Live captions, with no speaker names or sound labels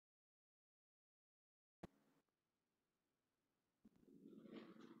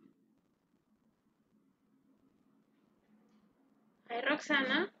Ay,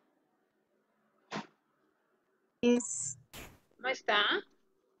 Roxana, Es ¿cómo está?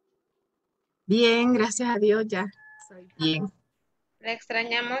 bien, gracias a Dios, ya estoy bien. Le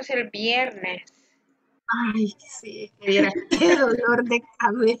extrañamos el viernes. Ay, sí, que viera qué dolor de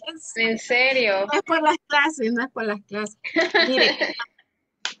cabeza. ¿En serio? No es por las clases, no es por las clases. Mire,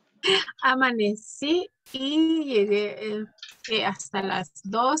 amanecí y llegué que hasta las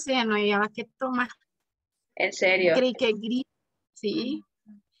 12 ya no había qué tomar. ¿En serio? Creí que gripe, sí.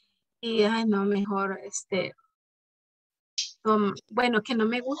 Y ay, no, mejor, bueno, que no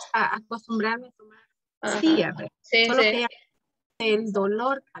me gusta acostumbrarme a tomar Ajá. pastillas, ¿verdad? Sí, Solo que sí. ya el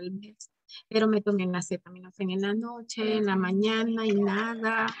dolor tal vez, pero me tomé una acetaminofén en la noche, en la mañana y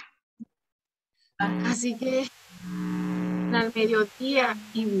nada. Así que al mediodía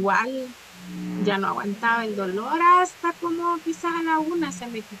igual ya no aguantaba el dolor hasta como quizás a la 1 se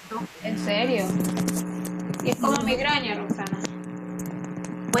me quitó. ¿En serio? Y es como Sí. migraña, Roxana.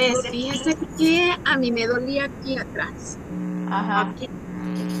 Pues fíjese que a mí me dolía aquí atrás. Ajá. Aquí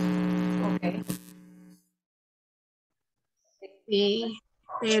Ok. sí,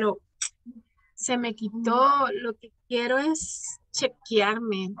 pero se me quitó. Lo que quiero es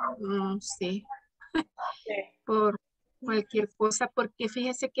chequearme, no sé, Sí. por cualquier cosa, porque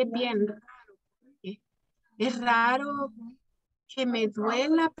fíjese que es bien raro. Es raro que me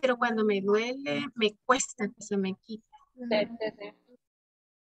duela, pero cuando me duele, me cuesta que se me quite. Sí, sí, sí.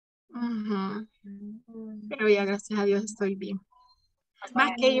 Ujú. Pero ya gracias a Dios estoy bien.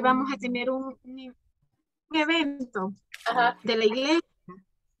 Más que íbamos a tener un evento Ajá. de la iglesia.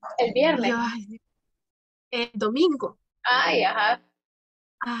 El Y yo, viernes. ay, el domingo. Ay, ajá.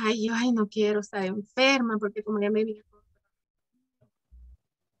 Ay, yo, ay, no quiero estar enferma porque como ya me vine.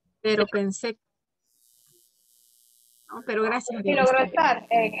 Pero pensé, no, pero gracias a ¿Y Dios logró estoy bien. estar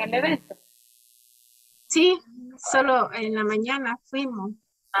en el evento? Sí, solo en la mañana fuimos.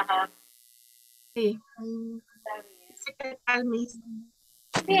 Ajá. Sí. Está bien. Sí, ¿qué tal, Miss?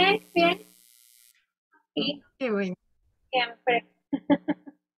 Bien, bien. Sí, Qué bueno. siempre.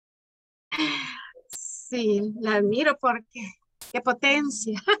 Sí, la admiro porque qué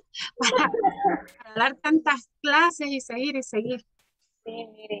potencia para dar tantas clases y seguir y seguir. Sí,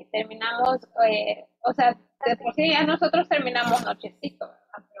 mire, terminamos, o sea, de por sí ya nosotros terminamos nochecito,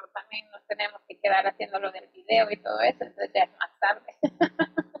 ¿verdad? Pero también nos tenemos que quedar haciendo lo del video y todo eso, entonces ya es más tarde.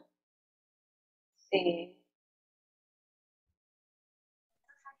 Sí,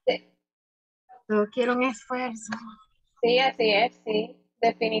 sí, Yo quiero un esfuerzo. sí, así es, sí,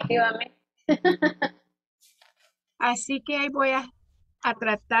 definitivamente. Así que ahí voy a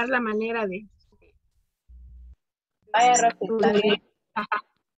tratar la manera de Vaya, Rosy, está estudiar. bien.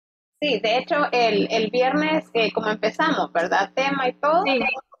 Sí, de hecho, el viernes, como empezamos, ¿verdad? Tema y todo,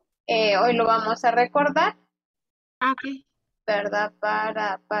 Sí, hoy lo vamos a recordar, ok. ¿verdad?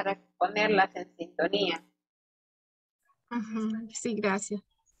 Para ponerlas en sintonía. Ujú, sí, gracias.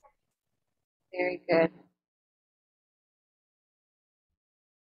 Very good.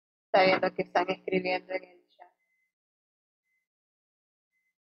 Está viendo que están escribiendo en el chat.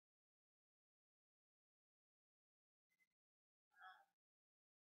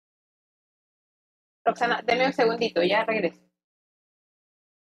 Roxana, denme un segundito, ya regreso.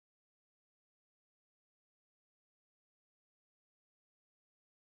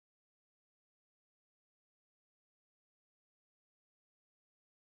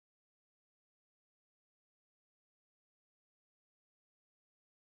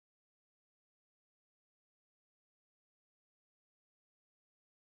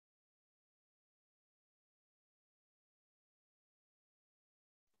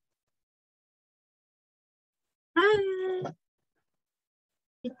 Ah,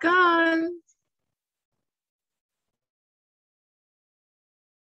 Nicole.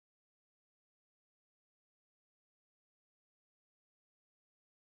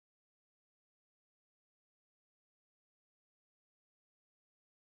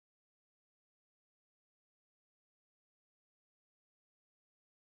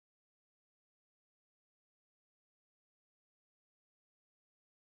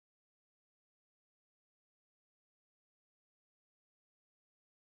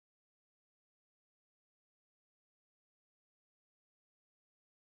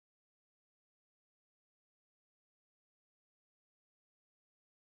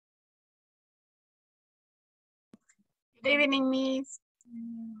 Good evening, Miss.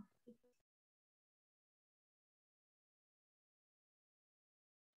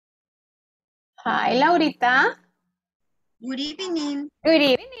 Hi, Laurita. Good evening. Good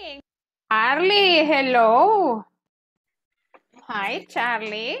evening. Charlie, hello. Hi,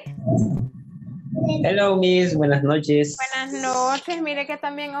 Charlie. Hello, Miss. Buenas noches. Buenas noches. Mire que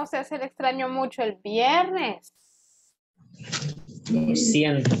también a usted se le extrañó mucho el viernes. Lo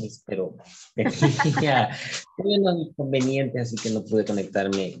siento, Miss, pero tuve unos inconvenientes, así que no pude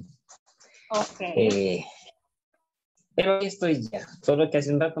conectarme. Ok. Pero aquí estoy ya. Solo que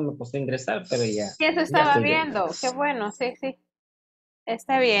hace un rato me costó ingresar, pero ya. Sí, eso ya estaba estoy viendo. dentro. Qué bueno, sí, sí.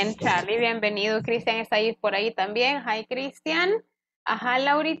 Está bien, Charlie. Bienvenido. Cristian está ahí por ahí también. Hi, Cristian. Ajá,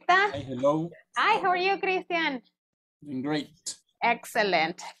 Laurita. Hi, hello. Hi, how are you, Cristian? Doing great.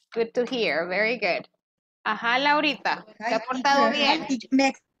 Excellent. Good to hear. Very good. Ajá, Laurita. ¿Se ha Ay, portado teacher, bien? ay, me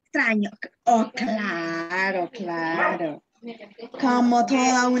extraño. Oh, claro, claro. Como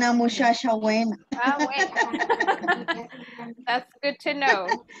toda una muchacha buena. Ah, bueno. That's good to know.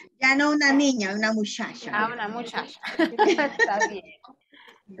 Ya no una niña, una muchacha. Ah, una muchacha. Está bien.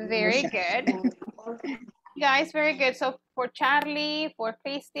 Very good. Guys, very good. So for Charlie, for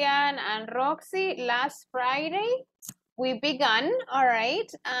Christian and Roxy, last Friday, we began, all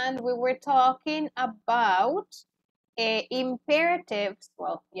right, and we were talking about imperatives,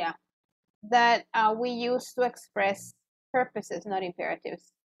 well, yeah, that we use to express purposes, not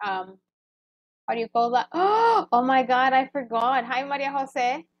imperatives. How do you call that? Oh my God, I forgot. Hi, María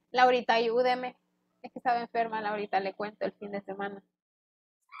José. Laurita, ayúdeme. Es que estaba enferma, Laurita, le cuento el fin de semana.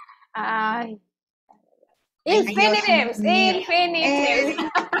 Ay. Infinitives, infinitives.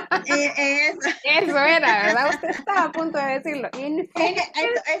 Eso era, ¿verdad? Usted estaba a punto de decirlo.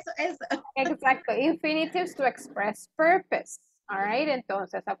 Infinitives. Eso. Exacto, infinitives to express purpose. All right,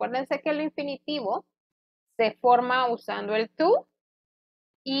 entonces, acuérdense que el infinitivo se forma usando el to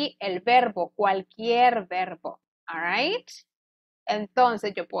y el verbo, cualquier verbo. All right.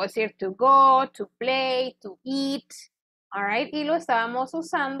 Entonces, yo puedo decir to go, to play, to eat. All right, y lo estábamos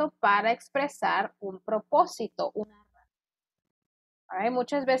usando para expresar un propósito, una razón. All right,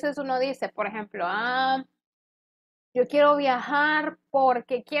 muchas veces uno dice, por ejemplo, yo quiero viajar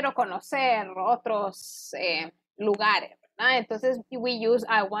porque quiero conocer otros lugares, ¿verdad? Entonces, we use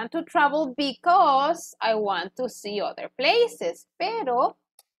I want to travel because I want to see other places. Pero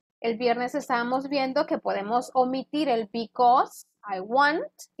el viernes estábamos viendo que podemos omitir el because, I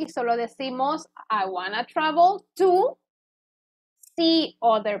want, y solo decimos I want to travel to see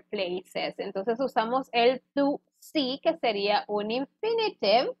other places. Entonces usamos el to see, que sería un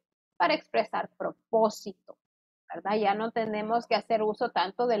infinitive para expresar propósito, ¿verdad? Ya no tenemos que hacer uso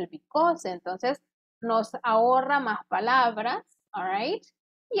tanto del because, entonces nos ahorra más palabras, all right?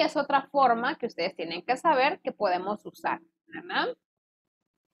 Y es otra forma que ustedes tienen que saber que podemos usar, ¿verdad?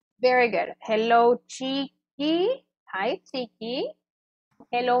 Very good. Hello, Chiqui. Hi, Chiqui.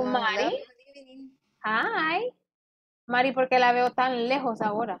 Hello, Mari. Hi. Mari, ¿por qué la veo tan lejos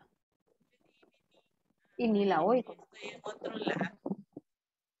ahora? Y ni la oigo.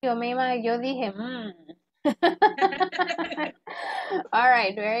 Yo dije, All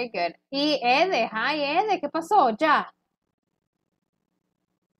right, very good. Y Ede, hi Ede, ¿qué pasó? Ya.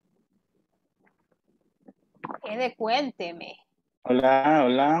 Ede, cuénteme. Hola,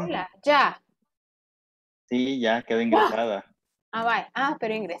 hola. Hola, ya. Sí, ya quedó ingresada. Vaya.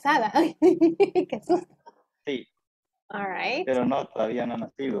 Pero ingresada. Ay, qué susto. Sí, All right. pero no, todavía no ha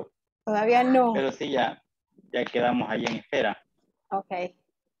nacido. Todavía no. Pero sí, ya quedamos ahí en espera. Ok.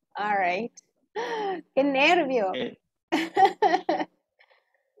 All right. Qué nervio.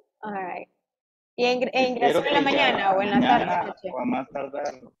 All right. ¿Y ingresó Espero en la que mañana ya o en la tarde? mañana Noche? o a más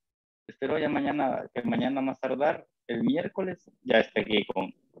tardar. Espero ya mañana, que mañana más tardar, el miércoles, ya esté aquí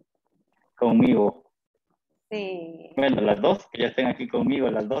conmigo. Sí. Bueno, las dos, que ya estén aquí conmigo,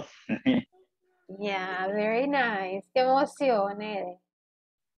 las dos. Yeah, very nice. Qué emoción, Ede.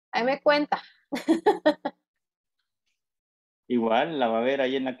 Ahí me cuenta. Igual la va a ver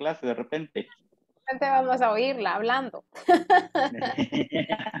ahí en la clase de repente. Te vamos a oírla hablando.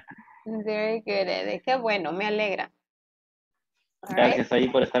 Very good, Ede. Qué bueno, me alegra. All right. Gracias ahí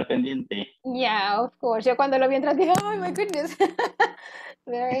por estar pendiente. Yeah, of course. Yo cuando lo vi entrar dije, oh my goodness.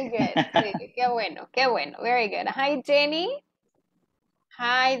 Very good. Sí, qué bueno, qué bueno. Very good. Hi, Jenny.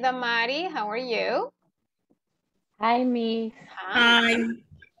 Hi, Damari. How are you? Hi, Miss. Hi.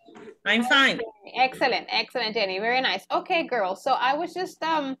 I'm fine. Excellent, excellent, Jenny. Very nice. Okay, girls. So I was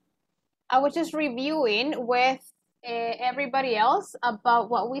just reviewing with everybody else about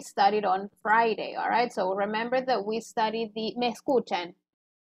what we studied on Friday. All right. So remember that we studied the. ¿Me escuchan?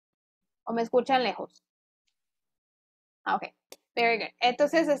 ¿O me escuchan lejos? Okay. Very good.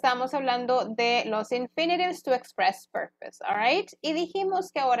 Entonces estamos hablando de los infinitives to express purpose. All right. Y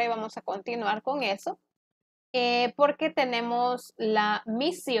dijimos que ahora íbamos a continuar con eso. Porque tenemos la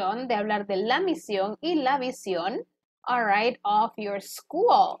misión de hablar de la misión y la visión, all right, of your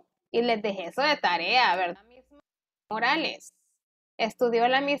school. Y les dejé eso de tarea, ¿verdad, Miss Morales? Estudió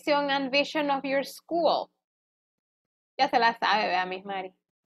la misión and vision of your school. Ya se la sabe, ¿verdad, Miss Mari?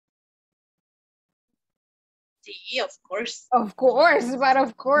 Sí, of course. Of course, but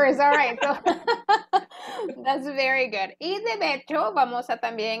of course, all right. So, that's very good. Y de hecho, vamos a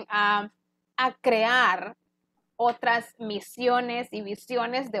también a crear otras misiones y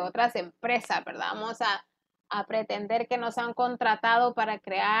visiones de otras empresas, ¿verdad? Vamos a pretender que nos han contratado para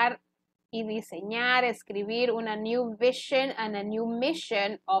crear y diseñar, escribir una new vision and a new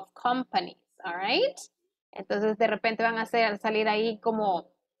mission of companies, all right? Entonces, de repente van a salir ahí como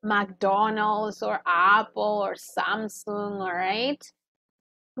McDonald's or Apple or Samsung, all right?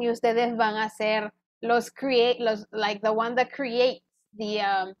 Y ustedes van a ser like the one that creates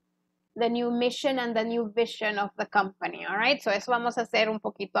the new mission and the new vision of the company, all right? So eso vamos a hacer un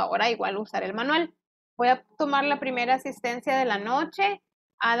poquito ahora, igual usar el manual. Voy a tomar la primera asistencia de la noche.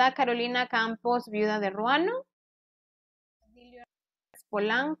 Ada Carolina Campos, viuda de Ruano.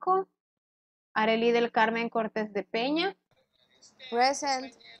 Polanco. Arely del Carmen Cortés de Peña.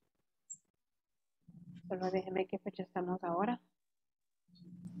 Present. Solo déjeme qué fecha estamos ahora.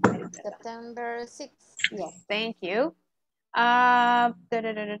 September 6th. Yes, thank you. All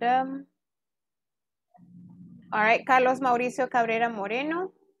right, Carlos Mauricio Cabrera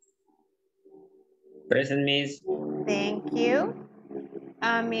Moreno. Present, Miss. Thank you.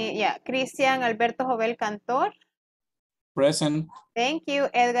 Cristian Alberto Jovel Cantor. Present. Thank you.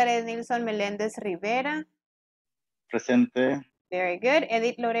 Edgar Nilson Meléndez Rivera. Presente. Very good.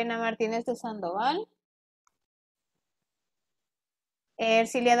 Edith Lorena Martínez de Sandoval.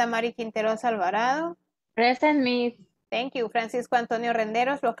 Ercilia Damari Quinteros Alvarado. Present, Miss. Thank you. Francisco Antonio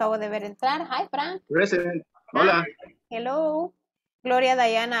Renderos, lo acabo de ver entrar. Hi, Frank. Present. Hola. Hello. Gloria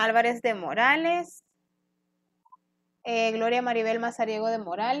Dayana Álvarez de Morales. Gloria Maribel Mazariego de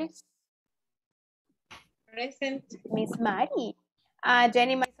Morales. Present. Miss Mari.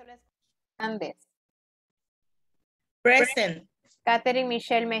 Jenny Marisol Hernández. Present. Catherine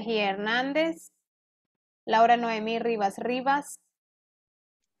Michelle Mejía Hernández. Laura Noemí Rivas Rivas.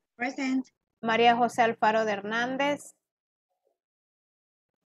 Present. María José Alfaro de Hernández.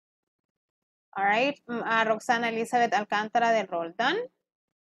 All right. Roxana Elizabeth Alcántara de Roldán.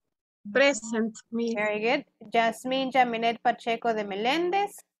 Present, Miss. Very good. Jasmine Jaminet Pacheco de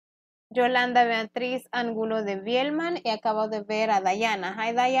Meléndez. Yolanda Beatriz Angulo de Bielman. Y acabo de ver a Dayana.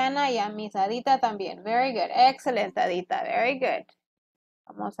 Hi, Dayana. Y a Miss Adita también. Very good. Excellent, Adita. Very good.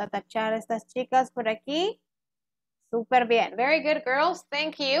 Vamos a tachar a estas chicas por aquí. Súper bien. Very good, girls.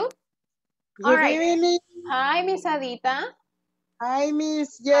 Thank you. All Good right. evening. Hi, Miss Adita. Hi,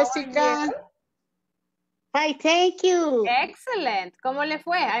 Miss How are Jessica. you? Hi, thank you. Excellent. ¿Cómo le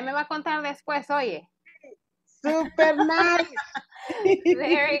fue? Ahí me va a contar después, oye. Super nice.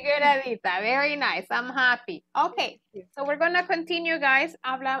 Very good, Adita. Very nice. I'm happy. Okay, so we're going to continue, guys.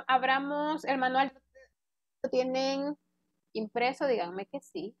 Abramos el manual. ¿Lo tienen impreso? Díganme que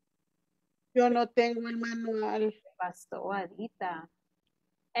sí. Yo no tengo el manual. Pasó, Adita.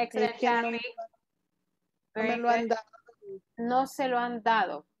 Excellent, Es que no, Charlie. no Very me lo han good. dado. No se lo han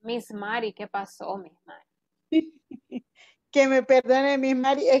dado. Miss Mari, ¿qué pasó, Miss Mari? Que me perdone, Miss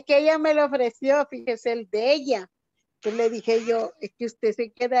Mari. Es que ella me lo ofreció, fíjese, el de ella. Pues le dije yo, es que usted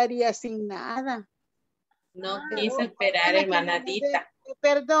se quedaría sin nada. No quise esperar, hermanadita. Me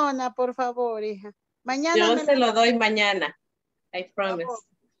perdona, por favor, hija. Mañana Yo me se lo doy mañana. I promise.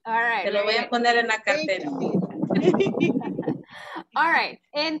 All right. Te lo voy a poner en la cartera. All right.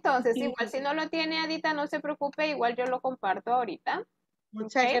 Entonces, igual si no lo tiene, Adita, no se preocupe. Igual yo lo comparto ahorita.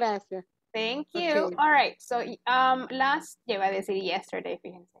 Muchas Okay. gracias. Thank you. Okay. All right. So, lleva a decir yesterday,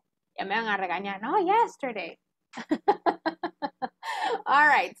 fíjense. Ya me van a regañar. No, yesterday. All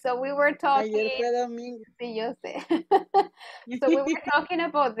right. So, we were talking. Ayer fue domingo. Sí, yo sé. So, we were talking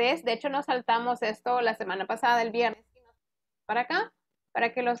about this. De hecho, nos saltamos esto la semana pasada, el viernes. Para acá.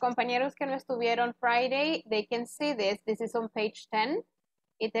 Para que los compañeros que no estuvieron Friday, they can see this. This is on page 10.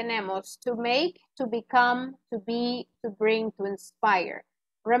 Y tenemos to make, to become, to be, to bring, to inspire.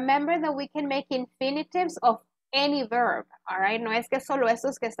 Remember that we can make infinitives of any verb. All right? No es que solo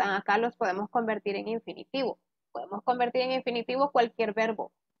estos que están acá los podemos convertir en infinitivo. Podemos convertir en infinitivo cualquier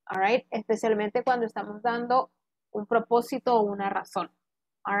verbo. All right? Especialmente cuando estamos dando un propósito o una razón.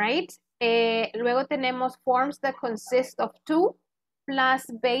 All right? Luego tenemos forms that consist of to plus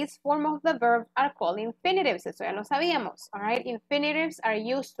base form of the verb are called infinitives. Eso ya lo sabíamos. All right? Infinitives are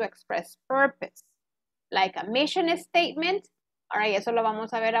used to express purpose. Like a mission statement. All right, eso lo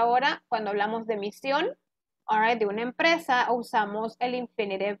vamos a ver ahora cuando hablamos de misión. All right, de una empresa usamos el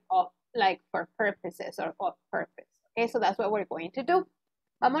infinitive of like for purposes or of purpose. Okay, so that's what we're going to do.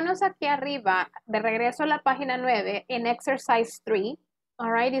 Vámonos aquí arriba, de regreso a la página 9, en exercise 3.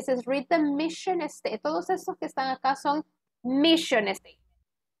 All right, it says read the mission statement. Todos estos que están acá son mission statement.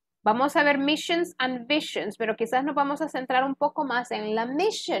 Vamos a ver missions and visions, pero quizás nos vamos a centrar un poco más en la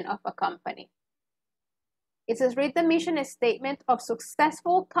mission of a company. It says read the mission statement of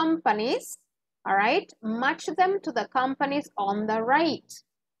successful companies. All right, match them to the companies on the right.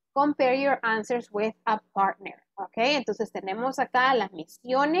 Compare your answers with a partner. Ok, entonces tenemos acá las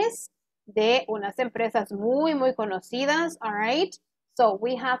misiones de unas empresas muy, muy conocidas. All right, so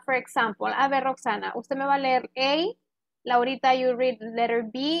we have, for example, a ver, Roxana, usted me va a leer A. Laurita, you read letter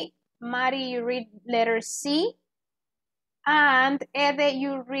B. Mari, you read letter C. And Ede,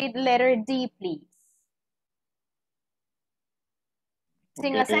 you read letter D, please.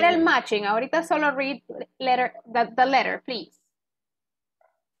 Sin hacer el matching, ahorita solo read letter, the letter, please.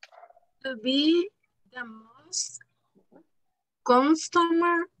 To be the most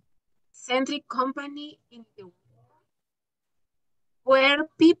customer-centric company in the world, where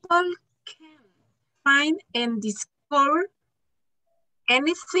people can find and discover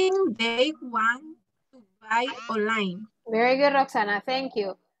anything they want to buy online. Very good, Roxana. Thank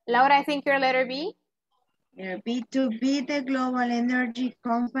you. Laura, I think your letter B. Letter B, to be the global energy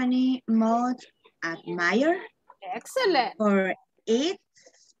company most admired. Excellent. For its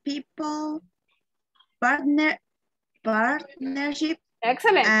people, partnership,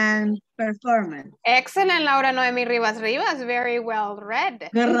 excellent, and performance. Excellent, Laura Noemi Rivas. Very well read.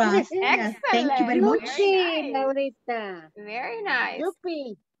 Gracias. Excellent. Thank you very much. Yupi, Laurita. Very nice.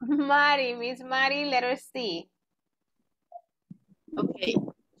 Yupi. Mari, Miss Mari, letter C. Okay,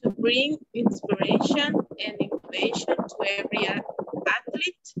 to bring inspiration and innovation to every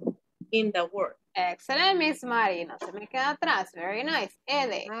athlete in the world. Excellent, Miss Mari. No se me queda atrás. Very nice.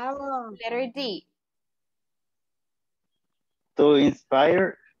 Ede, Bravo. letter D. To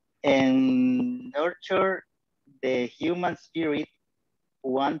inspire and nurture the human spirit,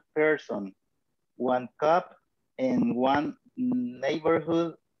 one person, one cup, and one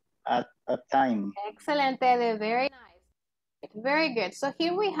neighborhood at a time. Excellent, Ede. Very nice. Very good. So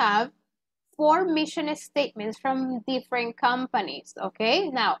here we have 4 mission statements from different companies. Okay,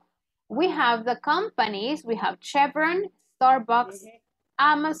 now we have the companies. We have Chevron, Starbucks,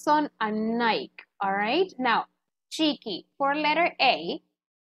 Amazon, and Nike. All right, now Cheeky, for letter A,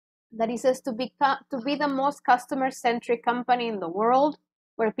 that it says to be the most customer-centric company in the world,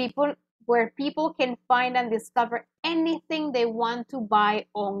 where people can find and discover anything they want to buy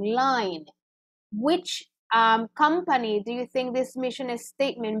online. Which company do you think this mission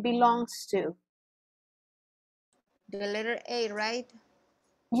statement belongs to? The letter A, right?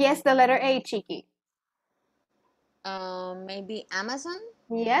 Yes, the letter A, Cheeky. Maybe Amazon?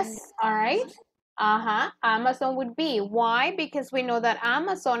 Yes, all right. Amazon would be. Why? Because we know that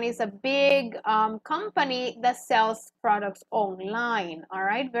Amazon is a big company that sells products online. All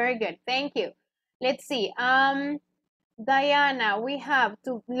right, very good. Thank you. Let's see. Diana, we have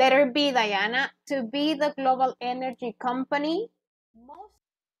to letter B, Diana, to be the global energy company most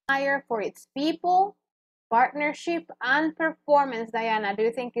admired for its people, partnership, and performance. Diana, do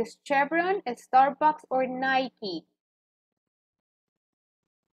you think it's Chevron, Starbucks, or Nike?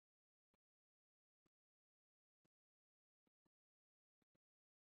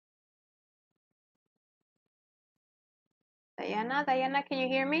 Diana, can you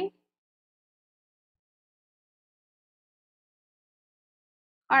hear me?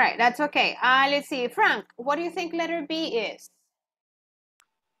 All right, that's okay. Let's see. Frank, what do you think letter B is?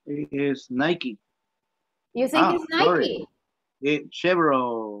 It is Nike. You think it's Nike? Sorry. It's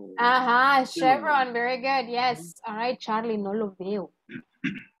Chevron. Chevron. Very good. Yes. All right, Charlie, no lo veo.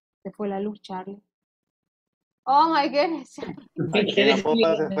 Se fue la luz, Charlie. Oh my goodness. Aquí en la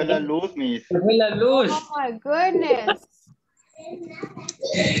foto se fue la luz, Miss. Se fue la luz. Oh my goodness.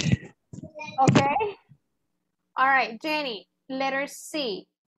 Okay. All right, Jenny, letter C.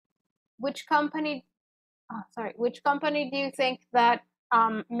 Which company do you think that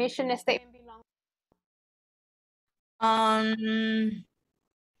mission statement belongs to?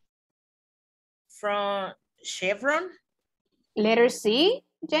 From Chevron? Letter C,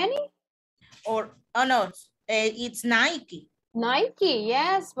 Jenny? Or, oh no, it's Nike. Nike,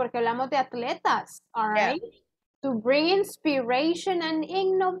 yes, porque hablamos de atletas, all right? Yeah. To bring inspiration and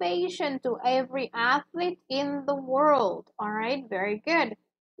innovation to every athlete in the world, all right? Very good.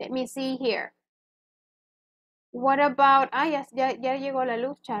 Let me see here. What about, ya llegó la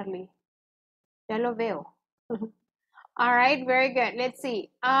luz, Charlie. Ya lo veo. All right, very good. Let's see.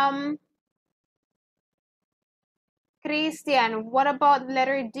 Christian, what about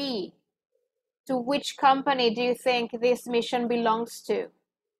letter D? To which company do you think this mission belongs to?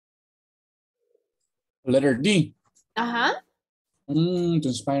 Letter D. Ajá. To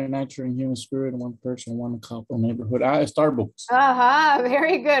inspire nature and human spirit in one person, one couple, neighborhood. Starbucks. Ajá,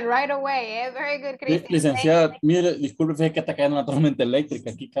 very good, right away. Very good, Cristian. Licenciada, mire, disculpe, fíjate que está cayendo una tormenta eléctrica.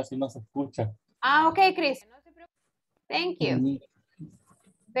 Aquí casi no se escucha. Ok, Cristian. No se preocupe. Thank you.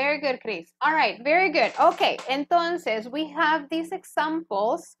 Very good, Chris. All right, very good. Okay, entonces we have these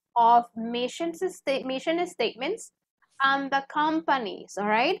examples of mission statements and the companies, all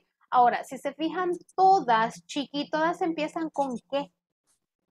right? Ahora, si se fijan, todas, Chiqui, todas empiezan con ¿qué?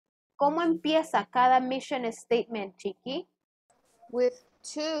 ¿Cómo empieza cada mission statement, Chiqui? With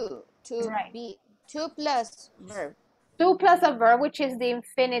two plus verb. Two plus a verb, which is the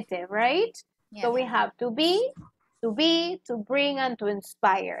infinitive, right? Yeah. So we have to be, to bring, and to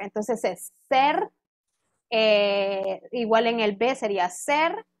inspire. Entonces es ser, igual en el B sería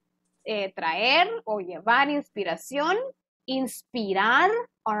ser, traer o llevar inspiración, inspirar,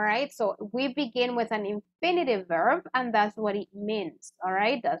 all right? So we begin with an infinitive verb, and that's what it means, all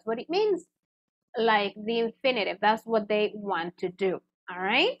right? That's what it means, like the infinitive. That's what they want to do, all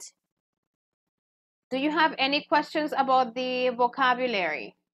right? Do you have any questions about the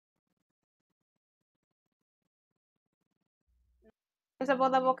vocabulary?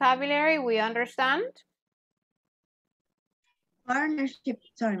 About the vocabulary, we understand? Partnership,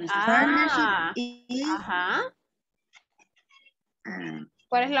 sorry, Miss. Partnership is... Ajá.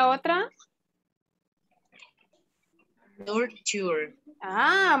 ¿Cuál es la otra? Nurture.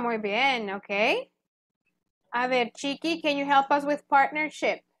 Ah, muy bien, okay. A ver, Chiqui, can you help us with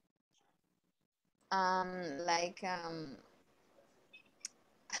partnership? I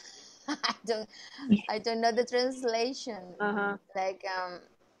don't know the translation. Like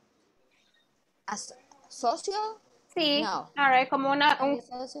socio? Sí. No. All right, como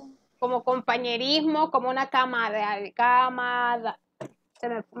como compañerismo, como una se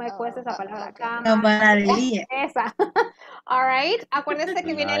me cuesta esa palabra, camaradería. Esa. All right. Acuérdense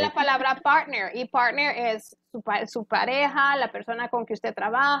que viene la palabra partner, y partner es su pareja, la persona con que usted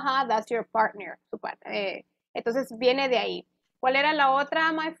trabaja, that's your partner. Entonces viene de ahí. ¿Cuál era la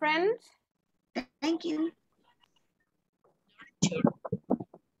otra, my friend? Thank you.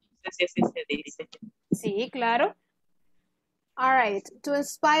 Sí, claro. All right. To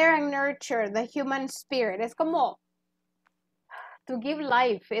inspire and nurture the human spirit. Es como to give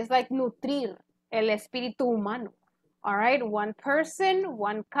life. Es like nutrir el espíritu humano. All right. One person,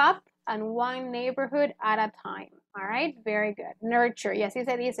 one cup, and one neighborhood at a time. All right. Very good. Nurture. Y así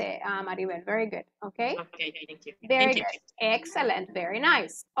se dice, Maribel. Very good. Okay. Okay, thank you. Very good. Excellent. Very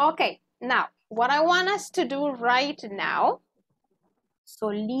nice. Okay. Now, what I want us to do right now,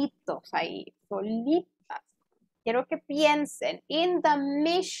 solitos ahí, solitas. Quiero que piensen in the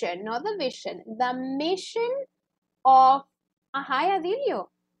mission, not the vision, the mission of, hi,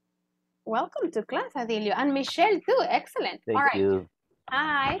 Adilio. Welcome to class, Adilio. And Michelle too, excellent. Thank all right. you.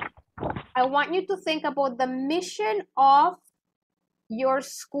 Hi. I want you to think about the mission of your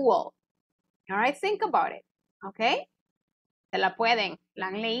school. All right, think about it, okay? Se la pueden, la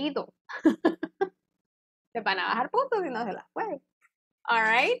han leído. Se van a bajar puntos si no se las pueden. All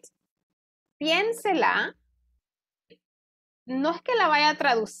right. Piénsela. No es que la vaya a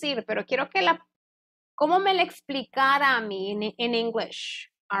traducir, pero quiero que ¿cómo me la explicara a mí in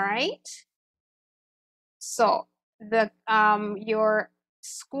English? All right. So, your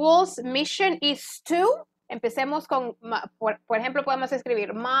school's mission is to, empecemos con, por ejemplo, podemos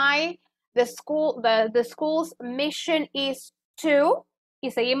escribir the school's mission is to,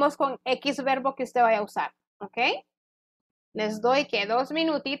 y seguimos con X verbo que usted vaya a usar, ¿ok? Les doy que 2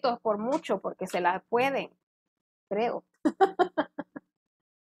 minutitos por mucho, porque se la pueden, creo.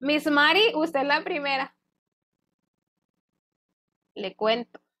 Miss Mari, usted es la primera. Le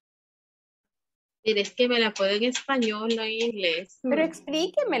cuento. Mire, es que me la puedo en español, no en inglés. Pero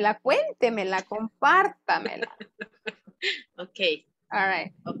explíquemela, cuéntemela, compártamela. Ok. All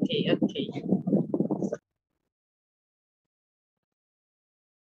right. Ok.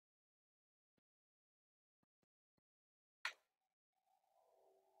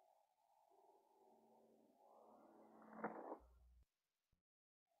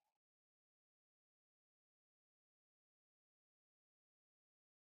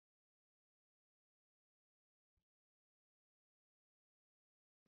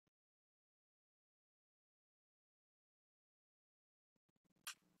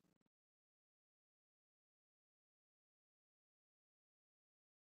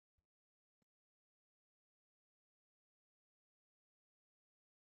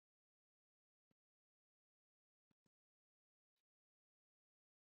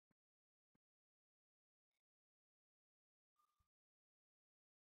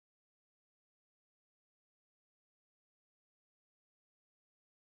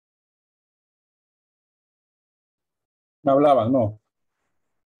 Me hablaban, no.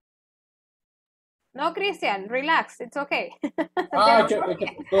 No, Cristian, relax, it's okay. Ah, que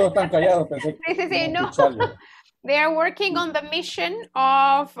todos están callados. Pensé que Sí, no. escucharlo. They are working on the mission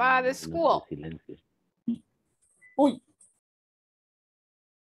of the school. Uy.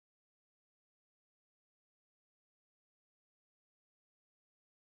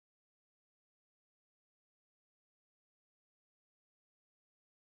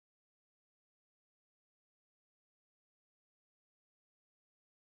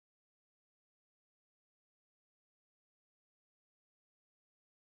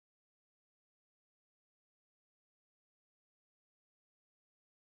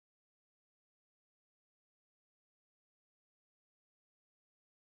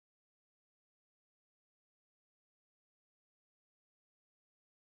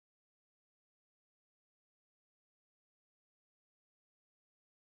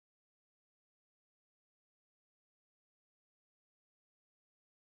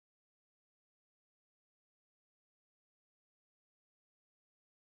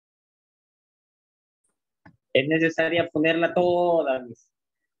 Es necesaria ponerla toda, Miss.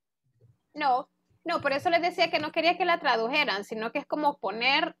 No, por eso les decía que no quería que la tradujeran, sino que es como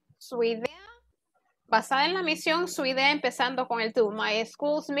poner su idea basada en la misión, su idea empezando con el to. My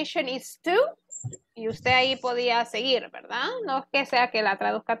school's mission is to, y usted ahí podía seguir, ¿verdad? No es que sea que la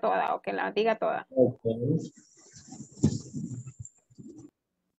traduzca toda o que la diga toda. Okay.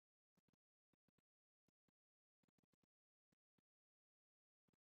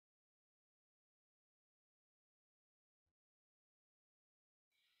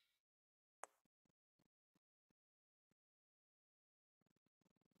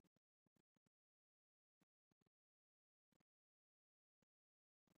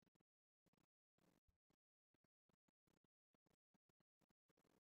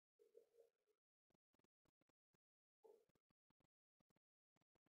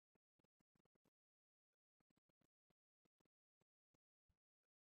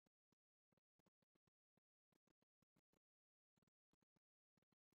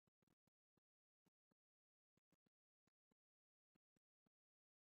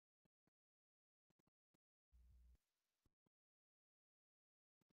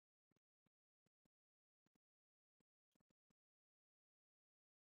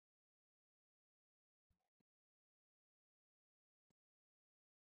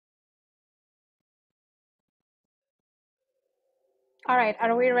 All right,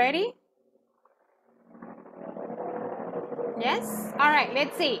 are we ready? Yes? All right,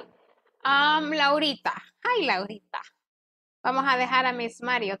 let's see. Laurita. Hi, Laurita. Vamos a dejar a Miss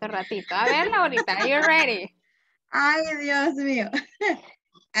Mari otro ratito. A ver, Laurita, are you ready? Ay, Dios mío.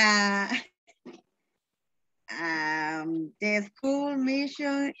 The school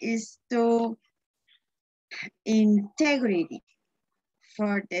mission is to integrity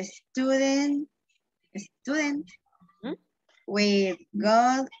for the student with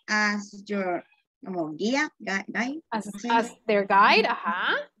God as your guía, guide. As their guide,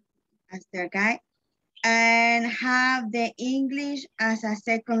 As their guide. And have the English as a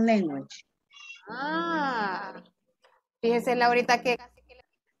second language. Fíjese, Laurita, que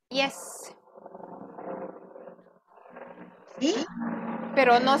yes. ¿Sí?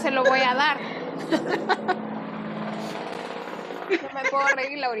 Pero no se lo voy a dar. No me puedo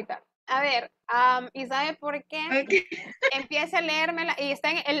reír, Laurita. A ver, ¿y sabe por qué? Okay. Empieza a leérmela y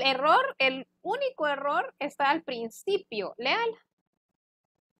está en el error, el único error está al principio. Léala.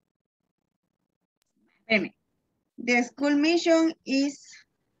 Espérame. The school mission is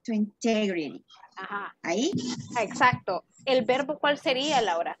to integrity. Ajá. ¿Ahí? Exacto. ¿El verbo cuál sería,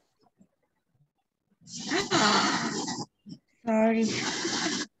 Laura? Sorry.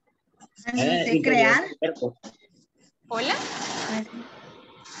 De crear. ¿Hola?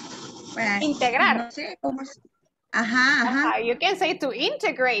 Bueno, integrar. No sé cómo es. Ajá. You can say to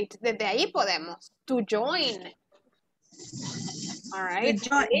integrate. Desde ahí podemos. To join. All right.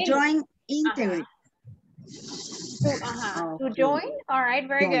 Join integrate. To join. All right.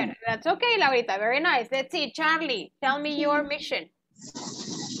 Very good. That's okay, Laurita. Very nice. Let's see. Charlie, tell me your mission.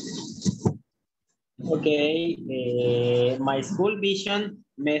 Okay. My school vision.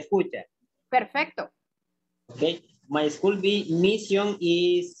 ¿Me escucha? Perfecto. Okay. My school mission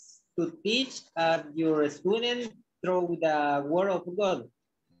is to teach your students through the word of God.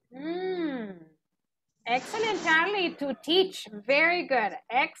 Excellent, Charlie, to teach. Very good.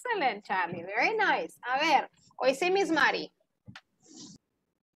 Excellent, Charlie. Very nice. A ver, hoy sí, Miss Mari.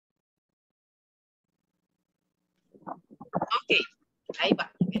 Ok, ahí va.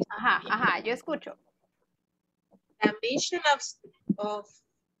 Ajá, yo escucho. The mission of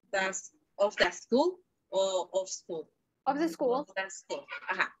the school or of school. Of the school. Of the school.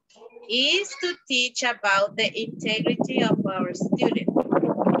 Is to teach about the integrity of our students.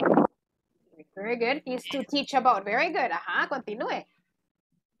 Very good. Is to teach about. Very good. Continúe.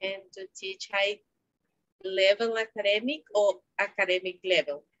 And to teach high level academic or academic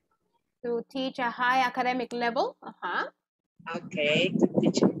level. To teach a high academic level. Okay. To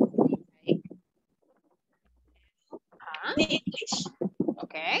teach English.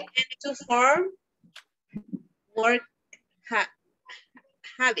 Okay. And to form work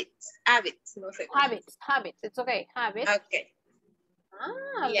habits. No sé. Habits. It's okay. Habits. Okay.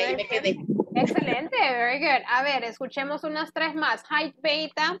 Y ahí me quedé. Excelente, very good. A ver, escuchemos unas 3 más. Hi,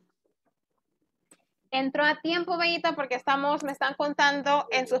 Beita. Entró a tiempo, Beita, porque me están contando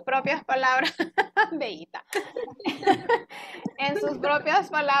en sus propias palabras, Beita, en sus propias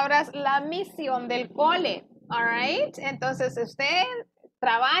palabras, la misión del cole, all right? Entonces, usted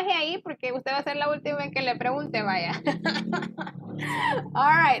trabaje ahí porque usted va a ser la última en que le pregunte, vaya.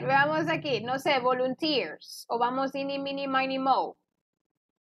 All right, veamos aquí, no sé, volunteers, o vamos ini, mini, mini, mo.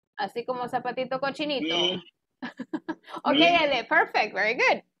 Así como zapatito cochinito. Me. Okay, Ele, perfect, very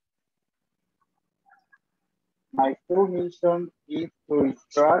good. My true mission is to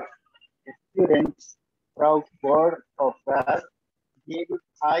instruct students through Word of God, give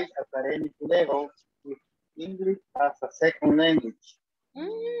high academic level with English as a second language. All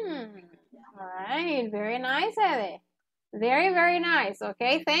right, very nice, Ede. Very, very nice.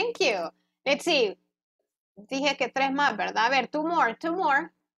 Okay, thank you. Let's see. Dije que 3 más, ¿verdad? A ver, two more.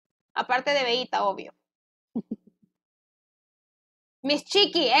 Aparte de Beita, obvio. Miss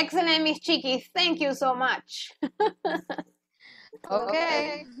Chiqui, excellent, Miss Chiqui. Thank you so much.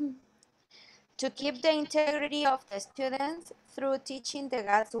 Okay. To keep the integrity of the students through teaching the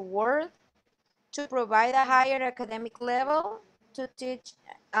God's word, to provide a higher academic level, to teach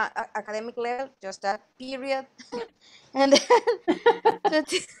academic level, just that period, and then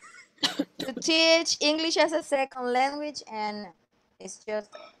to teach English as a second language, and it's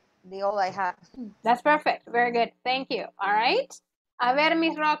just the all I have. That's perfect. Very good. Thank you. All right. A ver,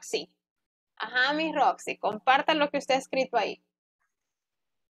 Miss Roxy. Miss Roxy, comparta lo que usted ha escrito ahí.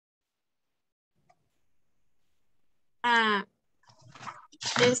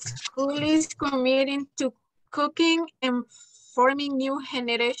 The school is committed to cooking and forming new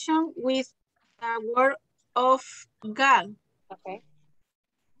generation with the word of God. Okay.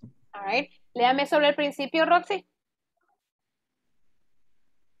 All right. Léame sobre el principio, Roxy.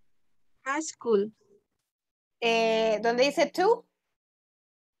 High school. ¿Dónde dice to?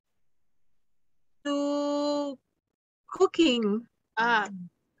 To cooking.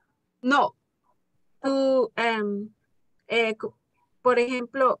 No. To, por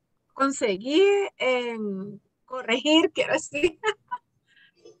ejemplo, conseguir, corregir, quiero decir,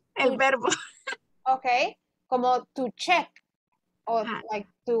 el verbo. Okay. Como to check. Or like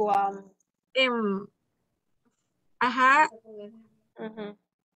to,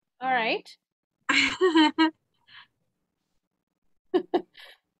 All right.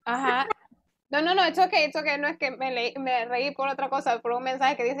 No, it's okay. No es que me reí por otra cosa, por un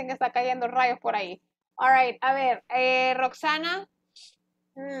mensaje que dicen que está cayendo rayos por ahí. All right, a ver, Roxana.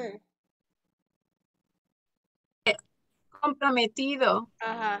 Comprometido.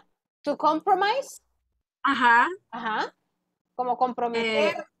 To compromise. Como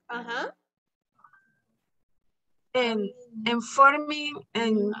comprometer. And forming a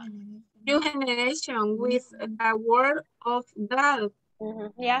new generation with the word of God.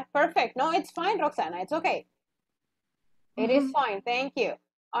 Yeah, perfect. No, it's fine, Roxana. It's okay. It is fine. Thank you.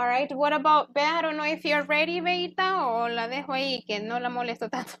 All right. What about Bea? I don't know if you're ready, Beita, o la dejo ahí que no la molesto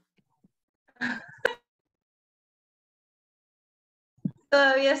tanto.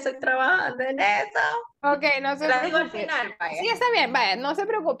 Todavía estoy trabajando en eso. Ok, no se la digo al preocupe. final, vaya. Sí, está bien, vaya, no se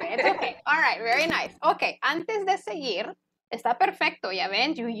preocupe. It's okay. All right, very nice. Ok, antes de seguir, está perfecto, ya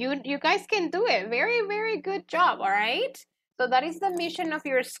ven, you guys can do it. Very, very good job, all right? So that is the mission of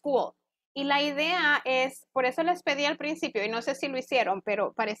your school. Y la idea es, por eso les pedí al principio, y no sé si lo hicieron,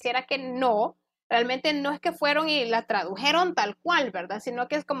 pero pareciera que no, realmente no es que fueron y la tradujeron tal cual, ¿verdad? Sino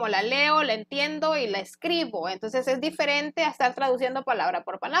que es como la leo, la entiendo y la escribo. Entonces es diferente a estar traduciendo palabra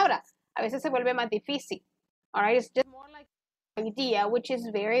por palabra. A veces se vuelve más difícil. All right, it's just more like an idea, which is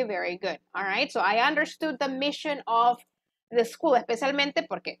very, very good. All right, so I understood the mission of the school, especialmente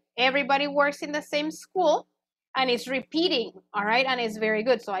porque everybody works in the same school and it's repeating, all right, and it's very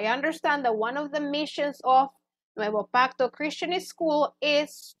good. So I understand that one of the missions of Nuevo Pacto Christian School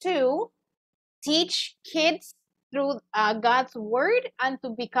is to teach kids through God's word and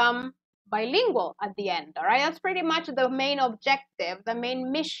to become bilingual at the end, all right? That's pretty much the main objective, the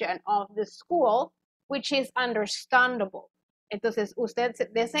main mission of the school which is understandable. Entonces, ustedes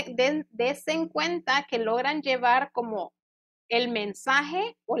desen en cuenta que logran llevar como el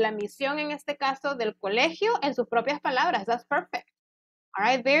mensaje o la misión en este caso del colegio en sus propias palabras. That's perfect. All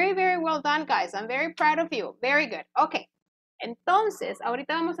right, very, very well done, guys. I'm very proud of you. Very good. Okay. Entonces,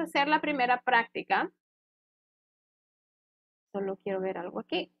 ahorita vamos a hacer la primera práctica. Solo quiero ver algo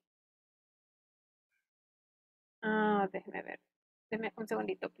aquí. Déjeme ver. Déjeme un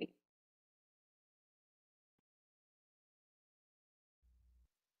segundito, please.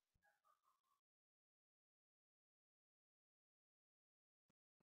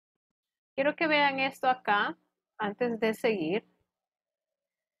 Quiero que vean esto acá antes de seguir.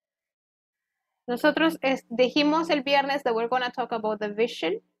 Nosotros dijimos el viernes that we're going to talk about the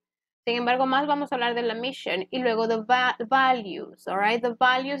vision. Sin embargo, más vamos a hablar de la mission y luego the values, all right? The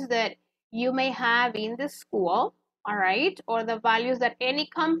values that you may have in the school, all right? Or the values that any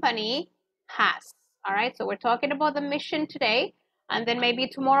company has, all right? So we're talking about the mission today, and then maybe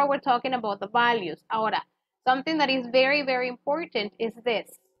tomorrow we're talking about the values. Ahora, something that is very, very important is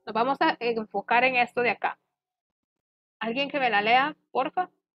this. Nos vamos a enfocar en esto de acá. ¿Alguien que me la lea, porfa?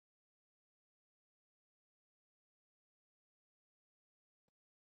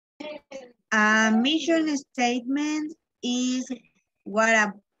 A mission statement is what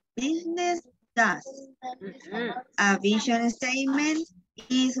a business does. A vision statement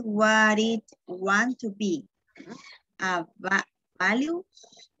is what it wants to be. A value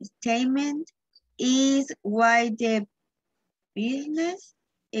statement is why the business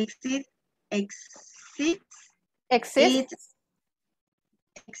exists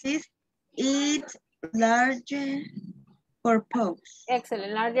its larger purpose.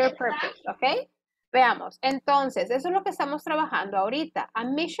 Excellent, larger purpose, ¿ok? Veamos, entonces, eso es lo que estamos trabajando ahorita. A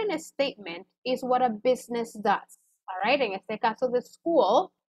mission statement is what a business does, all right? En este caso de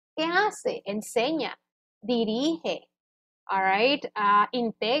school, ¿qué hace? Enseña, dirige, all right?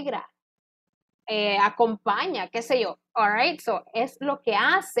 Integra, acompaña, qué sé yo, all right? So, es lo que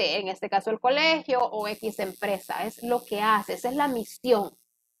hace, en este caso el colegio o X empresa, es lo que hace, esa es la misión.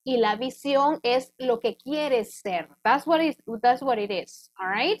 Y la visión es lo que quieres ser. That's what it is, all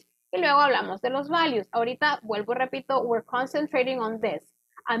right? Y luego hablamos de los values. Ahorita, vuelvo y repito, we're concentrating on this.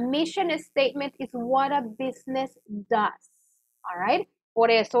 A mission statement is what a business does, all right?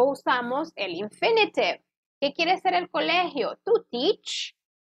 Por eso usamos el infinitive. ¿Qué quiere ser el colegio? To teach,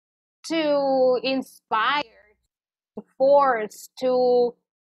 to inspire, to force, to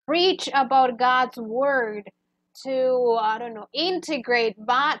preach about God's word, to, I don't know, integrate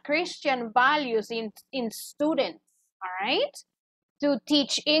Christian values in students, all right? To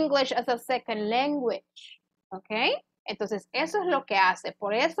teach English as a second language, okay? Entonces, eso es lo que hace.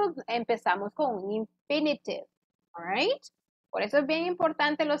 Por eso empezamos con un infinitive, all right? Por eso es bien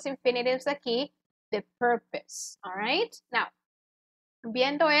importante los infinitives aquí, the purpose, all right? Now,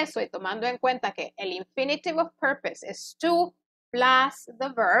 viendo eso y tomando en cuenta que el infinitive of purpose es to plus the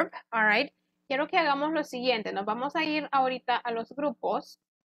verb, all right? Quiero que hagamos lo siguiente, nos vamos a ir ahorita a los grupos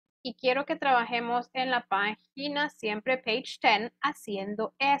y quiero que trabajemos en la página siempre page 10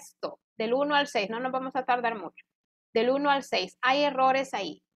 haciendo esto, del 1 al 6, no nos vamos a tardar mucho, del 1 al 6, hay errores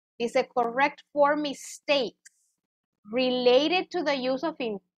ahí, dice correct for mistakes related to the use of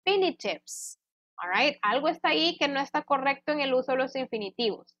infinitives, all right, algo está ahí que no está correcto en el uso de los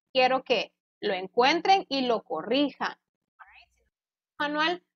infinitivos, quiero que lo encuentren y lo corrijan, all right,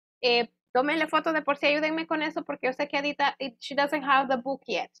 manual, tómenle foto de por si, ayúdenme con eso porque yo sé que Adita, she doesn't have the book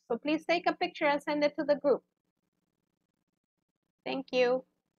yet. So please take a picture and send it to the group. Thank you.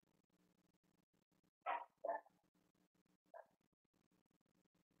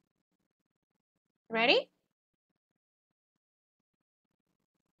 Ready?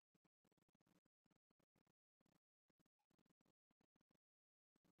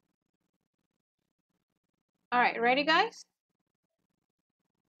 All right, ready guys?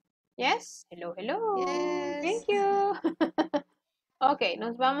 Yes, hello, hello. Yes. Thank you. Ok,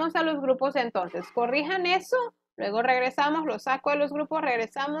 nos vamos a los grupos entonces. Corrijan eso, luego regresamos, lo saco de los grupos,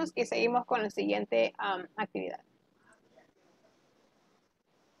 regresamos y seguimos con la siguiente actividad.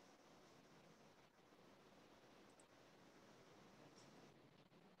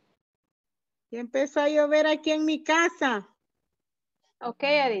 Y empezó a llover aquí en mi casa. Ok,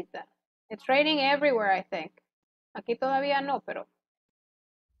 Adita. It's raining everywhere, I think. Aquí todavía no, pero...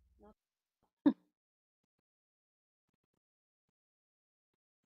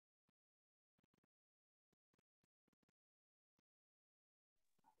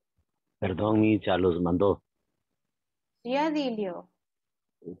 Perdón, ya los mandó. Sí, Adilio.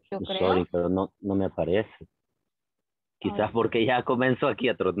 Yo creo. Sorry, pero no me aparece. Quizás porque ya comenzó aquí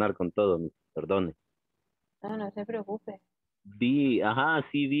a tronar con todo, perdone. No, no se preocupe.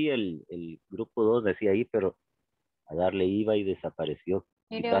 Sí vi el grupo 2 decía ahí, pero a darle iba y desapareció.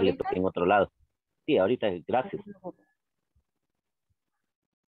 Mire Quitarle ahorita. toque en otro lado. Sí, ahorita, No gracias. se preocupe.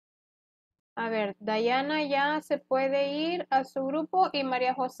 A ver, Dayana ya se puede ir a su grupo y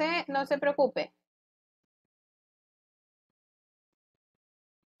María José, no se preocupe.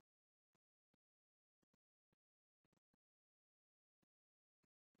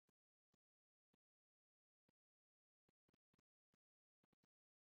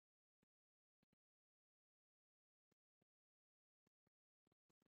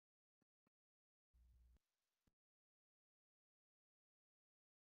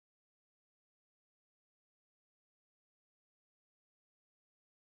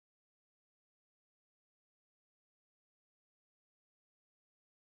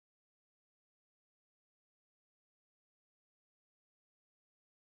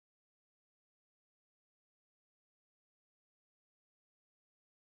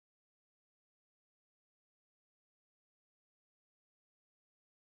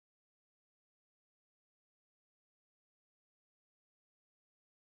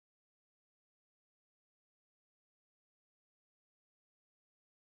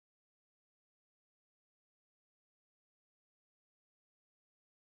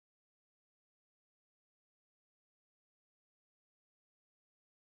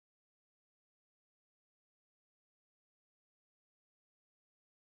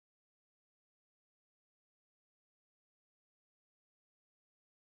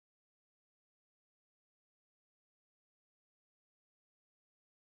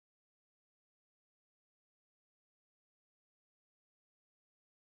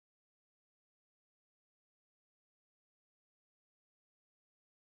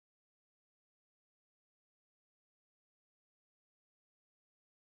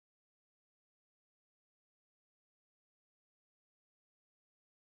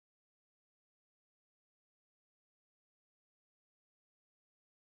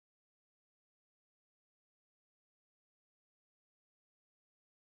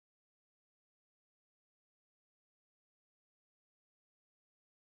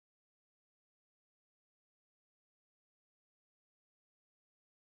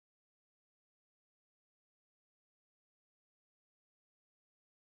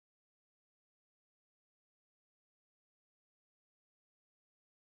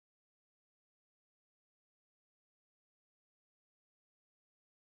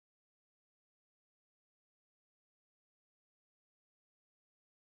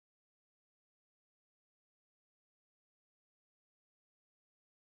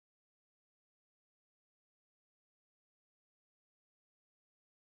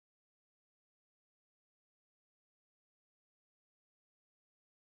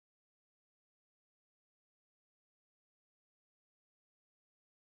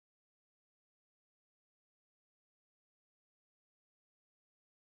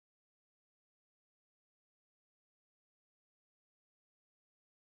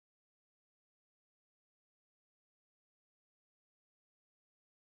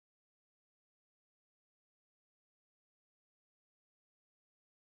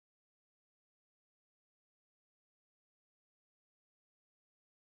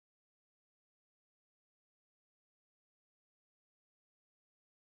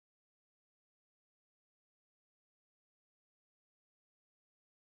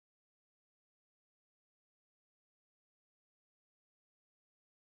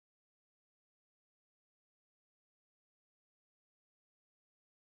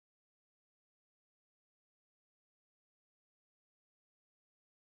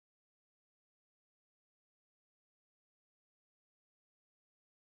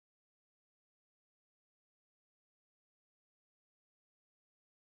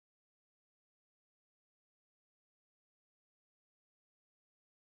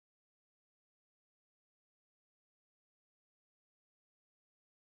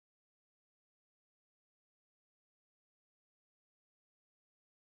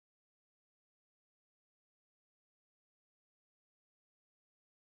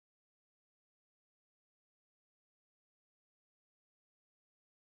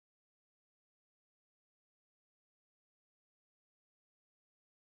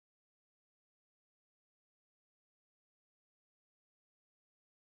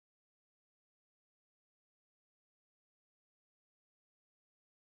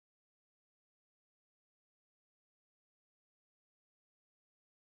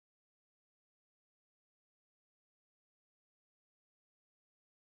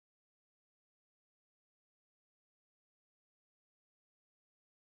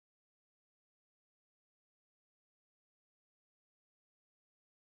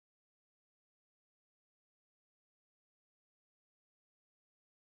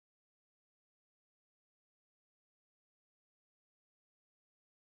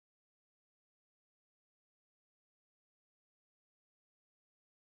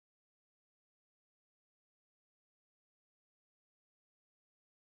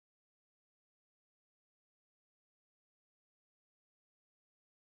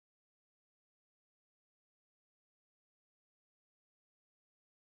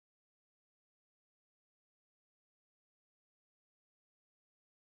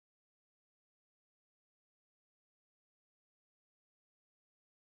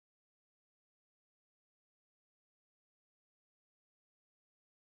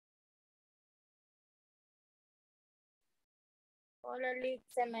 Hola, Liz,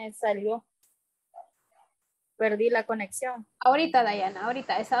 se me salió. Perdí la conexión. Ahorita, Diana,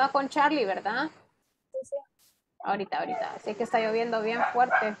 ahorita. Estaba con Charlie, ¿verdad? Sí, sí. Ahorita. Sé que está lloviendo bien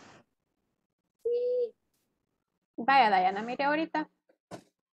fuerte. Sí. Vaya, Diana, mire ahorita.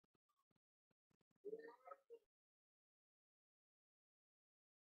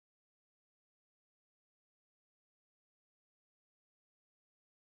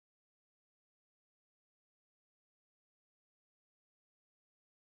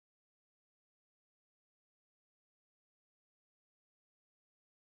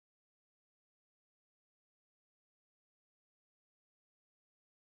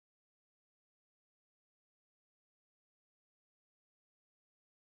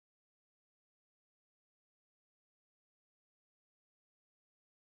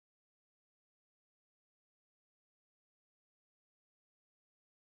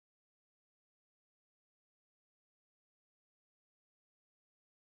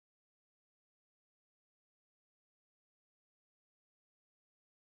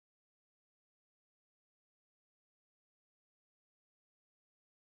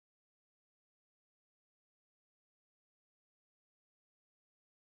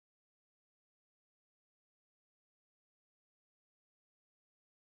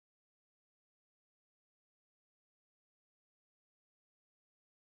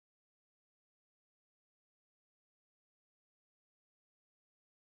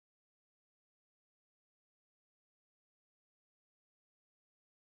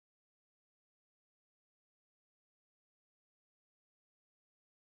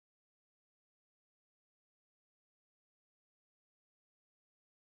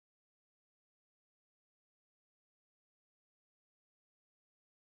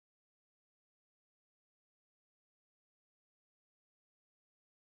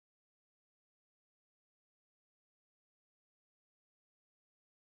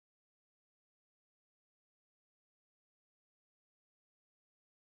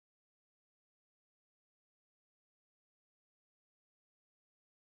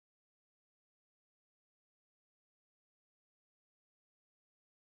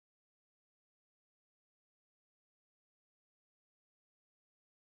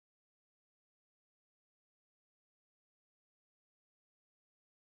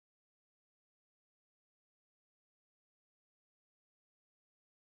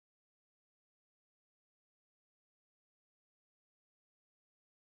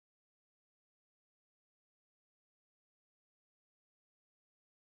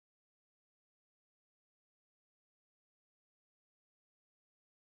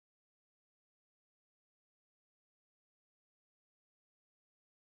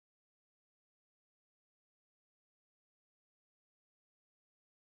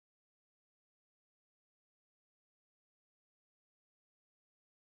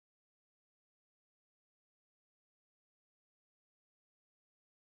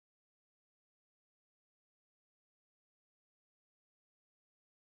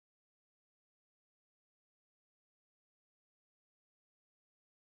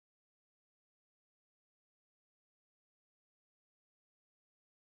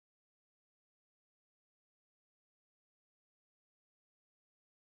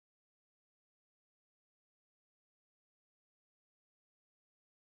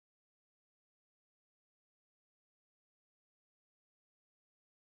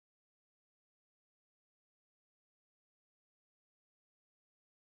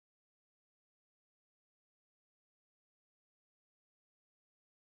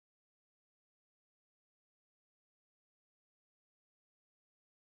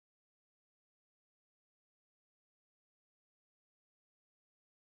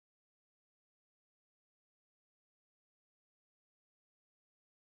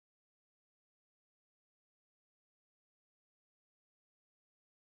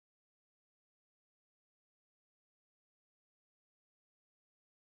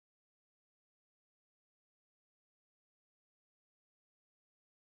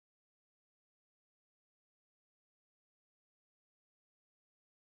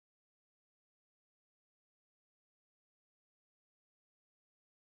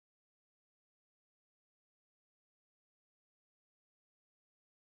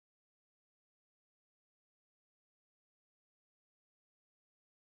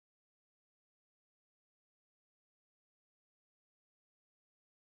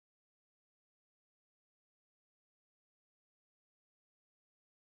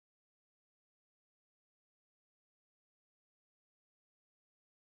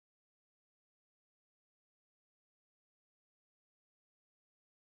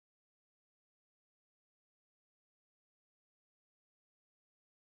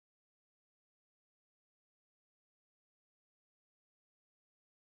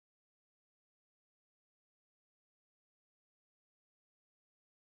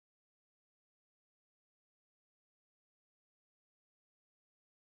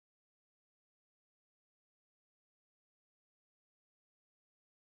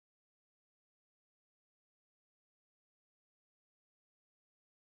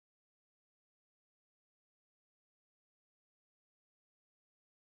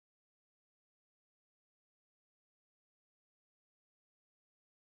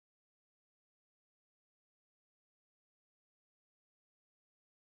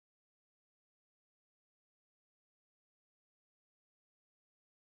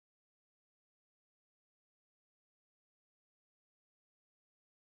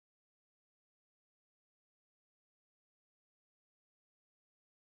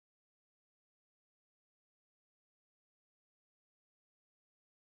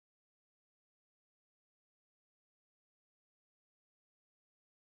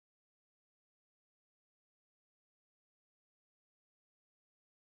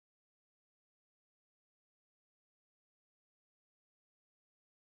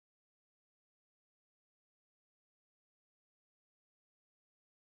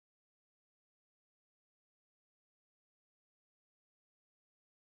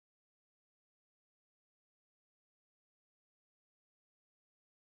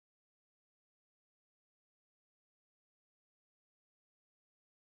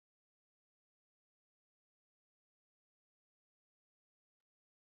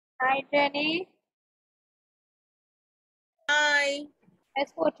 Hi, Jenny. Hi. ¿Me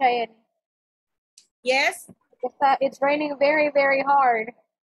escucha, Jenny? Yes. It's raining very, very hard.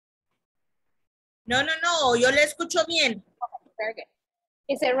 No, yo le escucho bien. Okay, very good.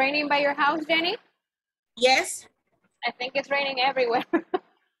 Is it raining by your house, Jenny? Yes. I think it's raining everywhere.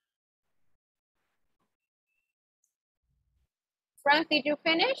 Frank, did you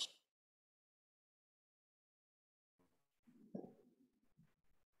finish?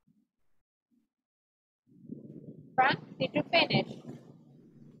 Frank, did you finish?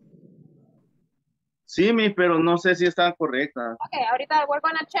 Sí, pero no sé si está correcta. Okay, ahorita we're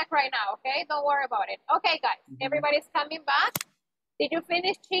gonna check right now, okay? Don't worry about it. Okay, guys, everybody's coming back. Did you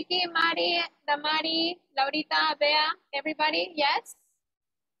finish, Chiqui, Mari, Damari, Laurita, Bea, everybody? Yes?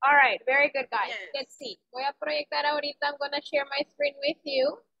 All right, very good, guys. Yes. Let's see. Voy a proyectar ahorita. I'm gonna share my screen with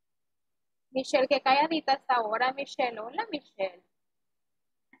you. Michelle, qué calladita está ahora, Michelle. Hola, Michelle.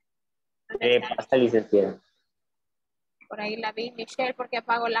 ¿Qué pasa, licenciada? Por ahí la vi, Michelle, porque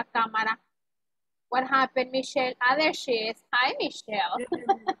apagó la cámara. What happened, Michelle? Ah, there she is. Hi, Michelle.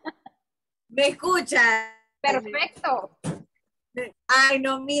 ¿Me escucha? Perfecto. Ay,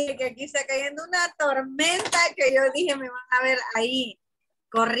 no, mire que aquí está cayendo una tormenta que yo dije me van a ver ahí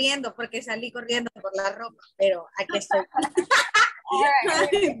corriendo porque salí corriendo por la ropa, pero aquí estoy.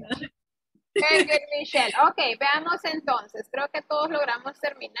 Very good, Michelle. Ok, veamos entonces. Creo que todos logramos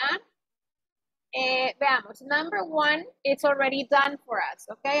terminar. Veamos. Number 1, it's already done for us.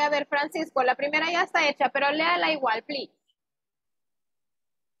 Ok, a ver, Francisco, la primera ya está hecha, pero léala igual, please.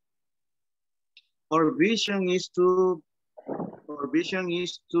 Our vision is to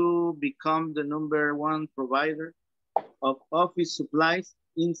become the #1 provider of office supplies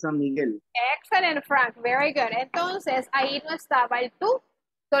in San Miguel. Excellent, Frank. Very good. Entonces, ahí no estaba el tú.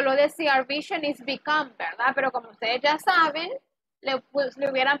 Solo decía our vision is become, ¿verdad? Pero como ustedes ya saben, le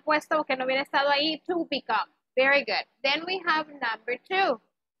hubieran puesto que no hubiera estado ahí to become. Very good. Then we have number 2.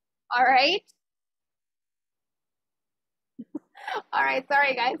 All right. All right,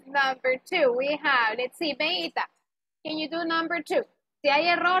 sorry guys. Number 2, we have, let's see, Beita. Can you do number 2? Si hay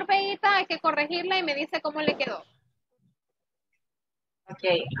error, Beita, hay que corregirla y me dice cómo le quedó.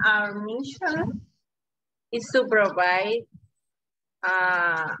 Okay, our mission is to provide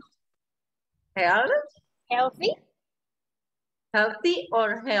Healthy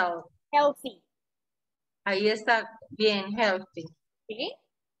or health. Healthy. Ahí está bien, healthy. ¿Sí?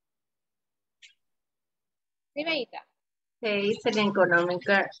 Sí, Beita. It's an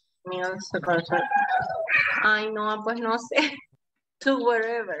economical meals. Ay, no, pues no sé. To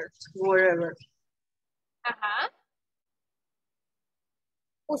wherever. Ajá.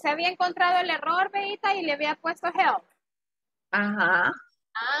 Usted había encontrado el error, Beita, y le había puesto health. Ajá.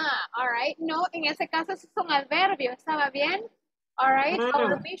 Ah, all right. No, en ese caso es un adverbio. ¿Estaba bien? All right.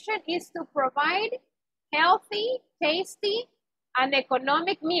 Our mission is to provide healthy, tasty, and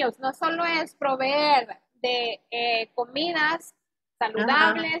economic meals. No solo es proveer de comidas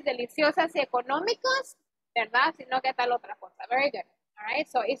saludables, deliciosas y económicas, ¿verdad? Sino que tal otra cosa. Very good. All right.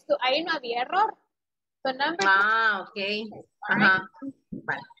 So, ahí no había error. So, number 2. Okay. Right.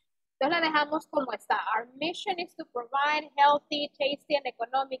 Entonces la dejamos como está. Our mission is to provide healthy, tasty, and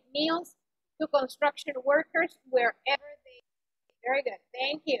economic meals to construction workers wherever they are. Very good.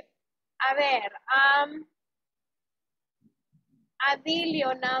 Thank you. A ver,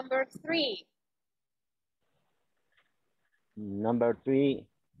 Adilio, number 3. Number 3,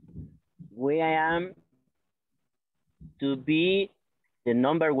 we am to be the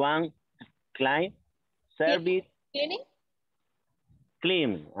 #1 client service.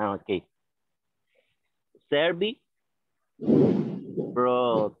 Clean. Okay. Service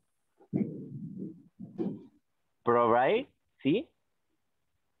provide, ¿sí?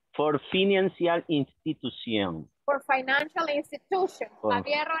 For financial institutions. For financial institutions.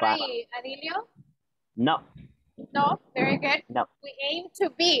 ¿Había error ahí, Adilio? No. No, very good. No. We aim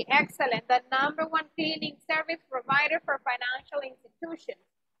to be, excellent, the #1 cleaning service provider for financial institutions.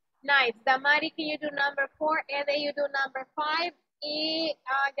 Nice. Damari, can you do number 4? Ede, you do number 5. Y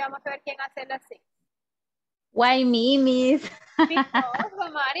ya vamos a ver quién hace la 6. Why me, miss? Because,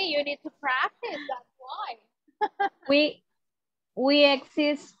 Damari, you need to practice, that's why. We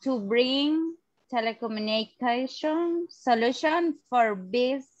exist to bring telecommunication solutions for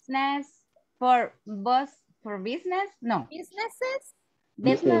business, No.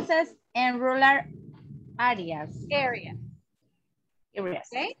 Businesses in rural areas.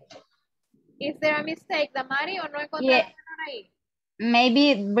 Okay. Is there a mistake, Damari, o no encontraste error ahí?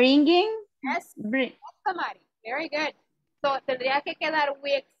 Maybe bringing. Yes, Damari. Very good. So, tendría que quedar,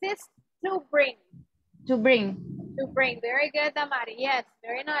 we exist to bring. To bring. To bring. Very good, Damari. Yes,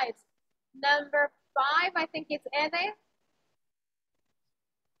 very nice. Number 5, I think it's Ede.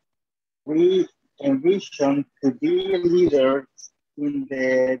 We envision to be leaders in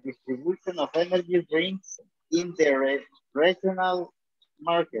the distribution of energy drinks in the regional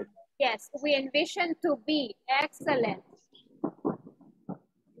market. Yes, we envision to be. Excellent.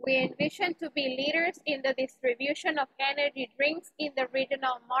 We envision to be leaders in the distribution of energy drinks in the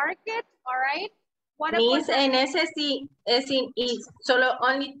regional market. All right. What Miss, about en ese sí, es solo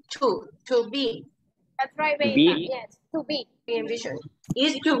only to be. That's right, To Beta. be. Yes, to be. We envision.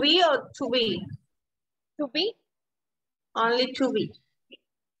 Is to be or to be? To be. Only to be.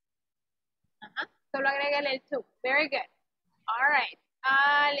 Solo agrégale el to. Very good. All right.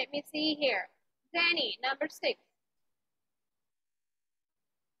 Let me see here. Danny, number 6.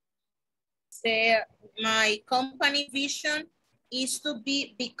 My company vision is to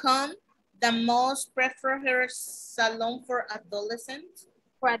become the most preferred hair salon for adolescents.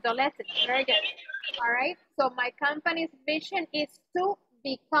 For adolescents, very good. All right. So my company's vision is to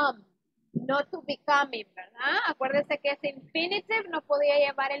become, no to becoming, ¿verdad? Acuérdense que ese infinitive no podía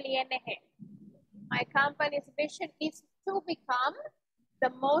llevar el ing. My company's vision is to become the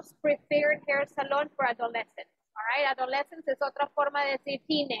most preferred hair salon for adolescents. All right. Adolescents es otra forma de decir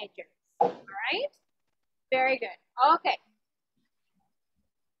teenagers. All right. Very good. Okay.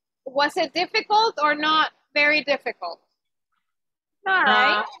 Was it difficult or not very difficult? All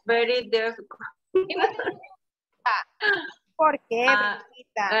right. Very difficult. ¿Por qué,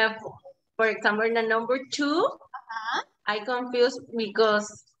 Bernita? For example, the number 2, I confused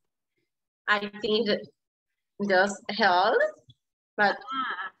because I think just health, but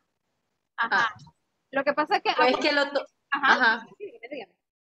lo que pasa es que, pues que lo dígame.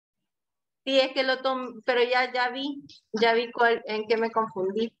 Sí, es que lo tomé, pero ya vi en qué me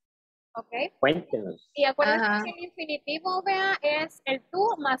confundí. Ok. Cuéntenos. Y acuérdense que el infinitivo, vea, es el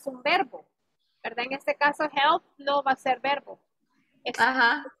tú más un verbo, ¿verdad? En este caso, help no va a ser verbo.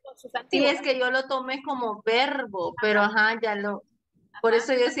 Sí, es que yo lo tomé como verbo, pero por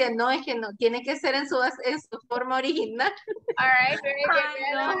eso yo decía, no, es que no, tiene que ser en su forma original. All right, very good.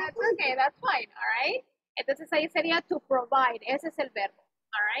 No, that's okay, that's fine, all right. Entonces ahí sería to provide, ese es el verbo.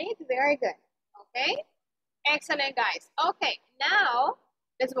 All right, very good. Okay, excellent, guys. Okay, now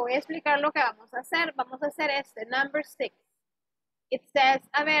les voy a explicar lo que vamos a hacer. Vamos a hacer number 6. It says,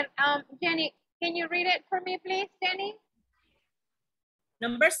 a ver, Jenny, can you read it for me, please, Jenny?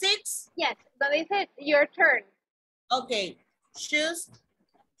 Number 6? Yes, but is it your turn? Okay, choose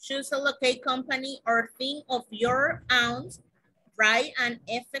a local company or thing of your own. Write an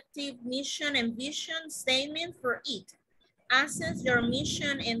effective mission and vision statement for it. Access your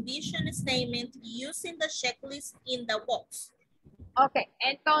mission and vision statement using the checklist in the box. Ok,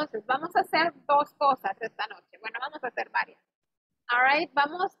 entonces vamos a hacer 2 cosas esta noche. Bueno, vamos a hacer varias. All right,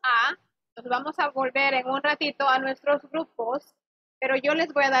 nos vamos a volver en un ratito a nuestros grupos, pero yo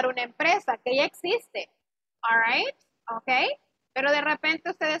les voy a dar una empresa que ya existe. All right, ok. Pero de repente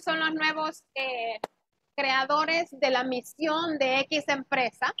ustedes son los nuevos creadores de la misión de X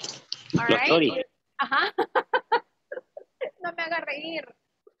empresa. All right. Ajá. No me haga reír.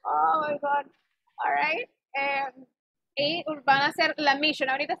 Oh my God. All right. Y van a hacer la mission.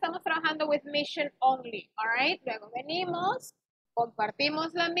 Ahorita estamos trabajando with mission only. All right. Luego venimos,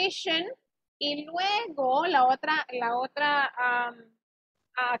 compartimos la mission y luego la otra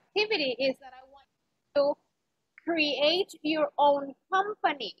activity is that I want you to create your own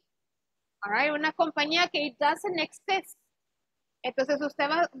company. All right. Una compañía que it doesn't exist. Entonces usted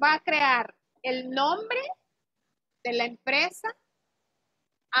va a crear el nombre de la empresa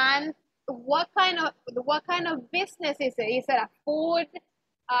and what kind of business is it? Is it a food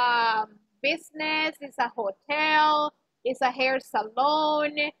business? Is a hotel? Is a hair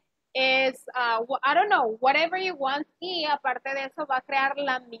salon? Is I don't know, whatever you want. Y aparte de eso va a crear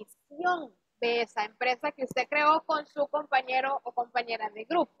la misión de esa empresa que usted creó con su compañero o compañera de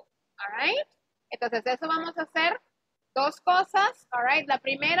grupo. All right. Entonces eso vamos a hacer 2 cosas. All right. La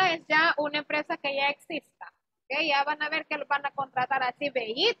primera es ya una empresa que ya exista. Okay, ya van a ver que lo van a contratar así,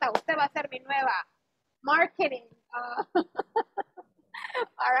 Bellita, usted va a ser mi nueva marketing.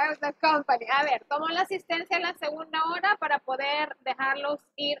 All right, the company. A ver, tomo la asistencia en la segunda hora para poder dejarlos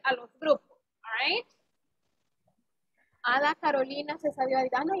ir a los grupos. All right. Ada Carolina se sabió.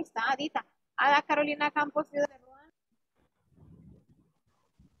 No, ahí está, Adita. Ada Carolina Campos, Ciudad de Ruan.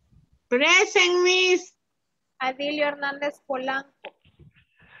 Present, Miss. Adilio Hernández Polanco.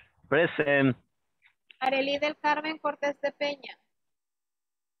 Present. Arely del Carmen Cortés de Peña.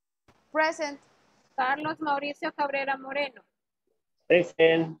 Present. Carlos Mauricio Cabrera Moreno.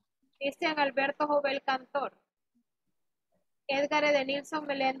 Present. Cristian Alberto Jovel Cantor. Edgar Edenilson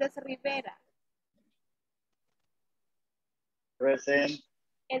Meléndez Rivera. Present.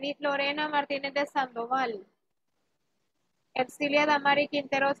 Edith Lorena Martínez de Sandoval. Ercilia Damari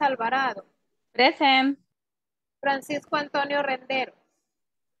Quinteros Alvarado. Present. Francisco Antonio Rendero.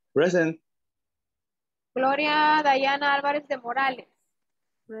 Present. Gloria Dayana Álvarez de Morales.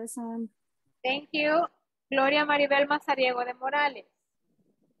 Present. Thank you. Gloria Maribel Mazariego de Morales.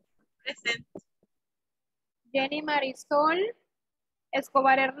 Present. Jenny Marisol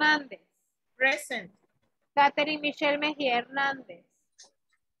Escobar Hernández. Present. Catherine Michelle Mejía Hernández.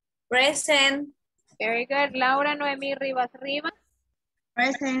 Present. Very good. Laura Noemí Rivas Rivas.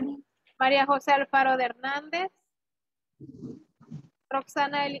 Present. María José Alfaro de Hernández.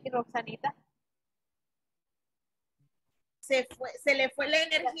 Roxanita. Se le fue la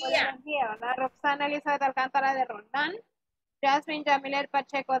energía. ¿Verdad? Roxana Elizabeth Alcántara de Roldán. Jasmine Yamilet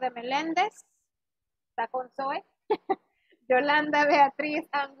Pacheco de Meléndez. Está con Zoe. Yolanda Beatriz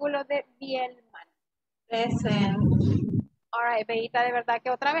Ángulo de Bielman. Present. All right, Beita, de verdad que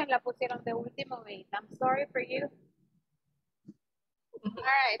otra vez la pusieron de último, Beita. I'm sorry for you. All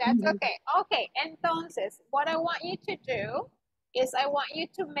right, that's okay. Okay, entonces, what I want you to do is I want you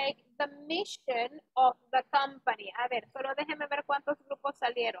to make the mission of the company. A ver, solo déjenme ver cuántos grupos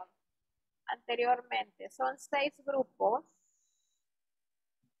salieron anteriormente. Son 6 grupos.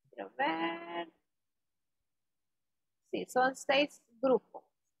 Quiero ver. Sí, son 6 grupos.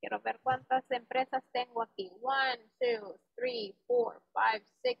 Quiero ver cuántas empresas tengo aquí. 1, 2, 3, 4, 5,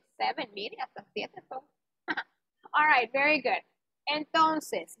 6, 7. Mire, hasta 7 son. All right, very good.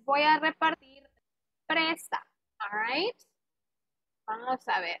 Entonces, voy a repartir presa. All right. Vamos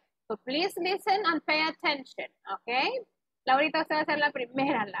a ver. So please listen and pay attention. Okay. Laurita, usted va a ser la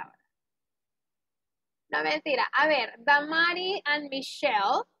primera, Laura. No, mentira. A ver, Damari and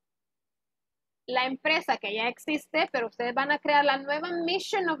Michelle. La empresa que ya existe, pero ustedes van a crear la nueva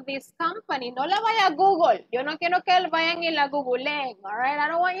mission of this company. No la vaya a Google. Yo no quiero que vayan y la googleen. All right. I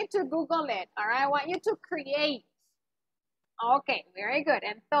don't want you to Google it. All right. I want you to create. Okay, very good.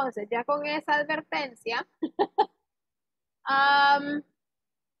 Entonces, ya con esa advertencia,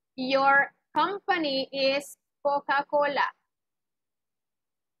 your company is Coca-Cola.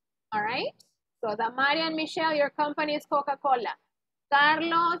 All right? So, Damari and Michelle, your company is Coca-Cola.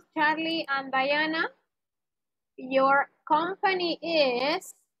 Carlos, Charlie, and Diana, your company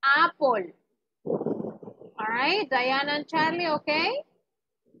is Apple. All right? Diana and Charlie, okay?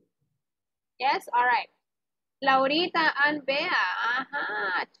 Yes? All right. Laurita and Bea.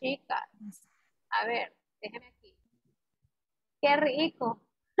 Ajá, chicas. A ver, déjenme aquí. Qué rico.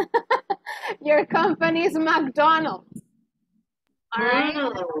 Your company is McDonald's. All right.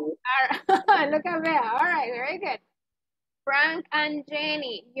 All right. Look at Bea. All right, very good. Frank and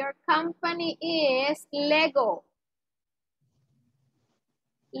Jenny, your company is Lego.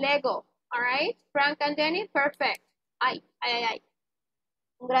 Lego. All right. Frank and Jenny, perfect. Ay, ay, ay, ay.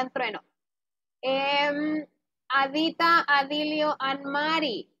 Un gran trueno. Adita, Adilio, and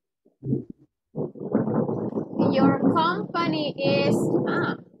Mari. Your company is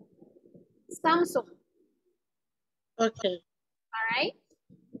Samsung. Okay. All right.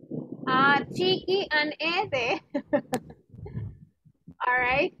 Chiqui and Ede. All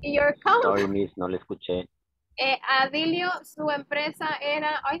right. Your company. Sorry, miss, no le escuché. Adilio, su empresa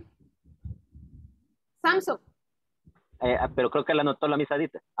era Samsung. Pero creo que la anotó la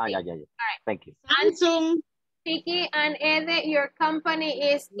misadita. Sí. Ya. All right. Thank you. Samsung. Chiqui and Ede, your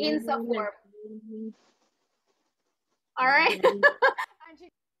company is INSAFORP. All right.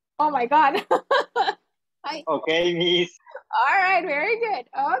 Oh my God. Okay, miss. All right, very good.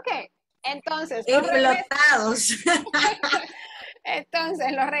 Okay. Entonces, Explotados.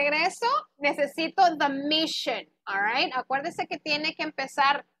 Entonces, lo regreso. Necesito the mission. All right. Acuérdese que tiene que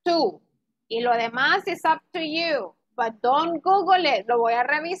empezar tú. Y lo demás is up to you. But don't Google it. Lo voy a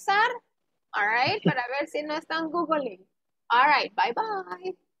revisar. All right. Para ver si no están Googling. All right. Bye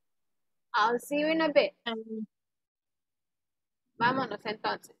bye. I'll see you in a bit. Vámonos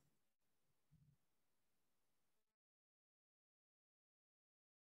entonces.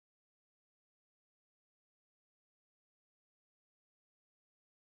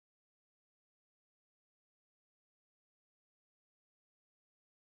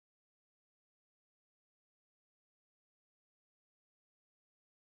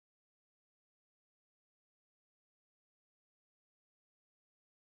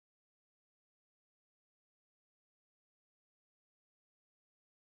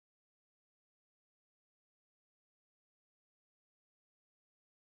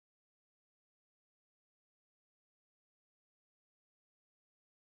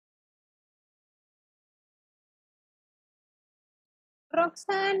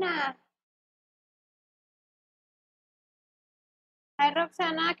 Roxana. Hi,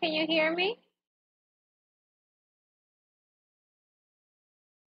 Roxana, can you hear me?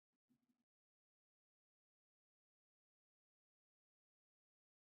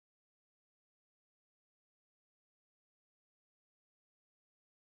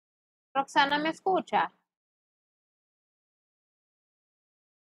 Roxana, ¿me escucha?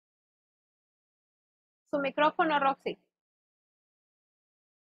 Su micrófono, Roxy.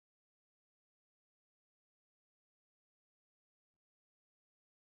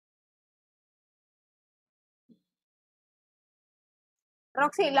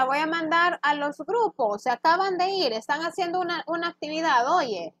 Roxy, la voy a mandar a los grupos. Se acaban de ir. Están haciendo una actividad,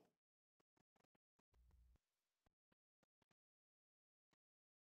 oye.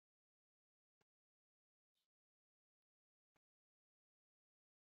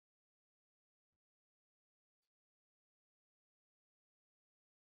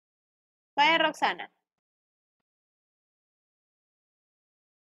 Vaya, Roxana.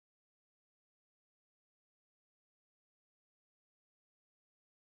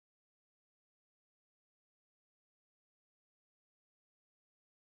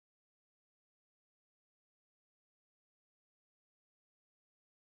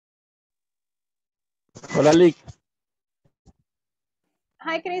 Hola, Lick.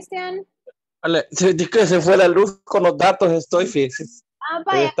 Hi, Cristian. Hola, sentí que se fue la luz con los datos, estoy, fíjese. Ah, Ahí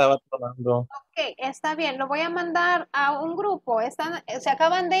vaya. estaba tronando. Ok, está bien. Lo voy a mandar a un grupo. Se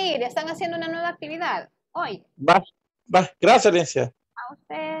acaban de ir. Están haciendo una nueva actividad. Hoy. Va, gracias, Alicia. A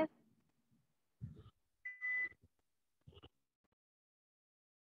usted.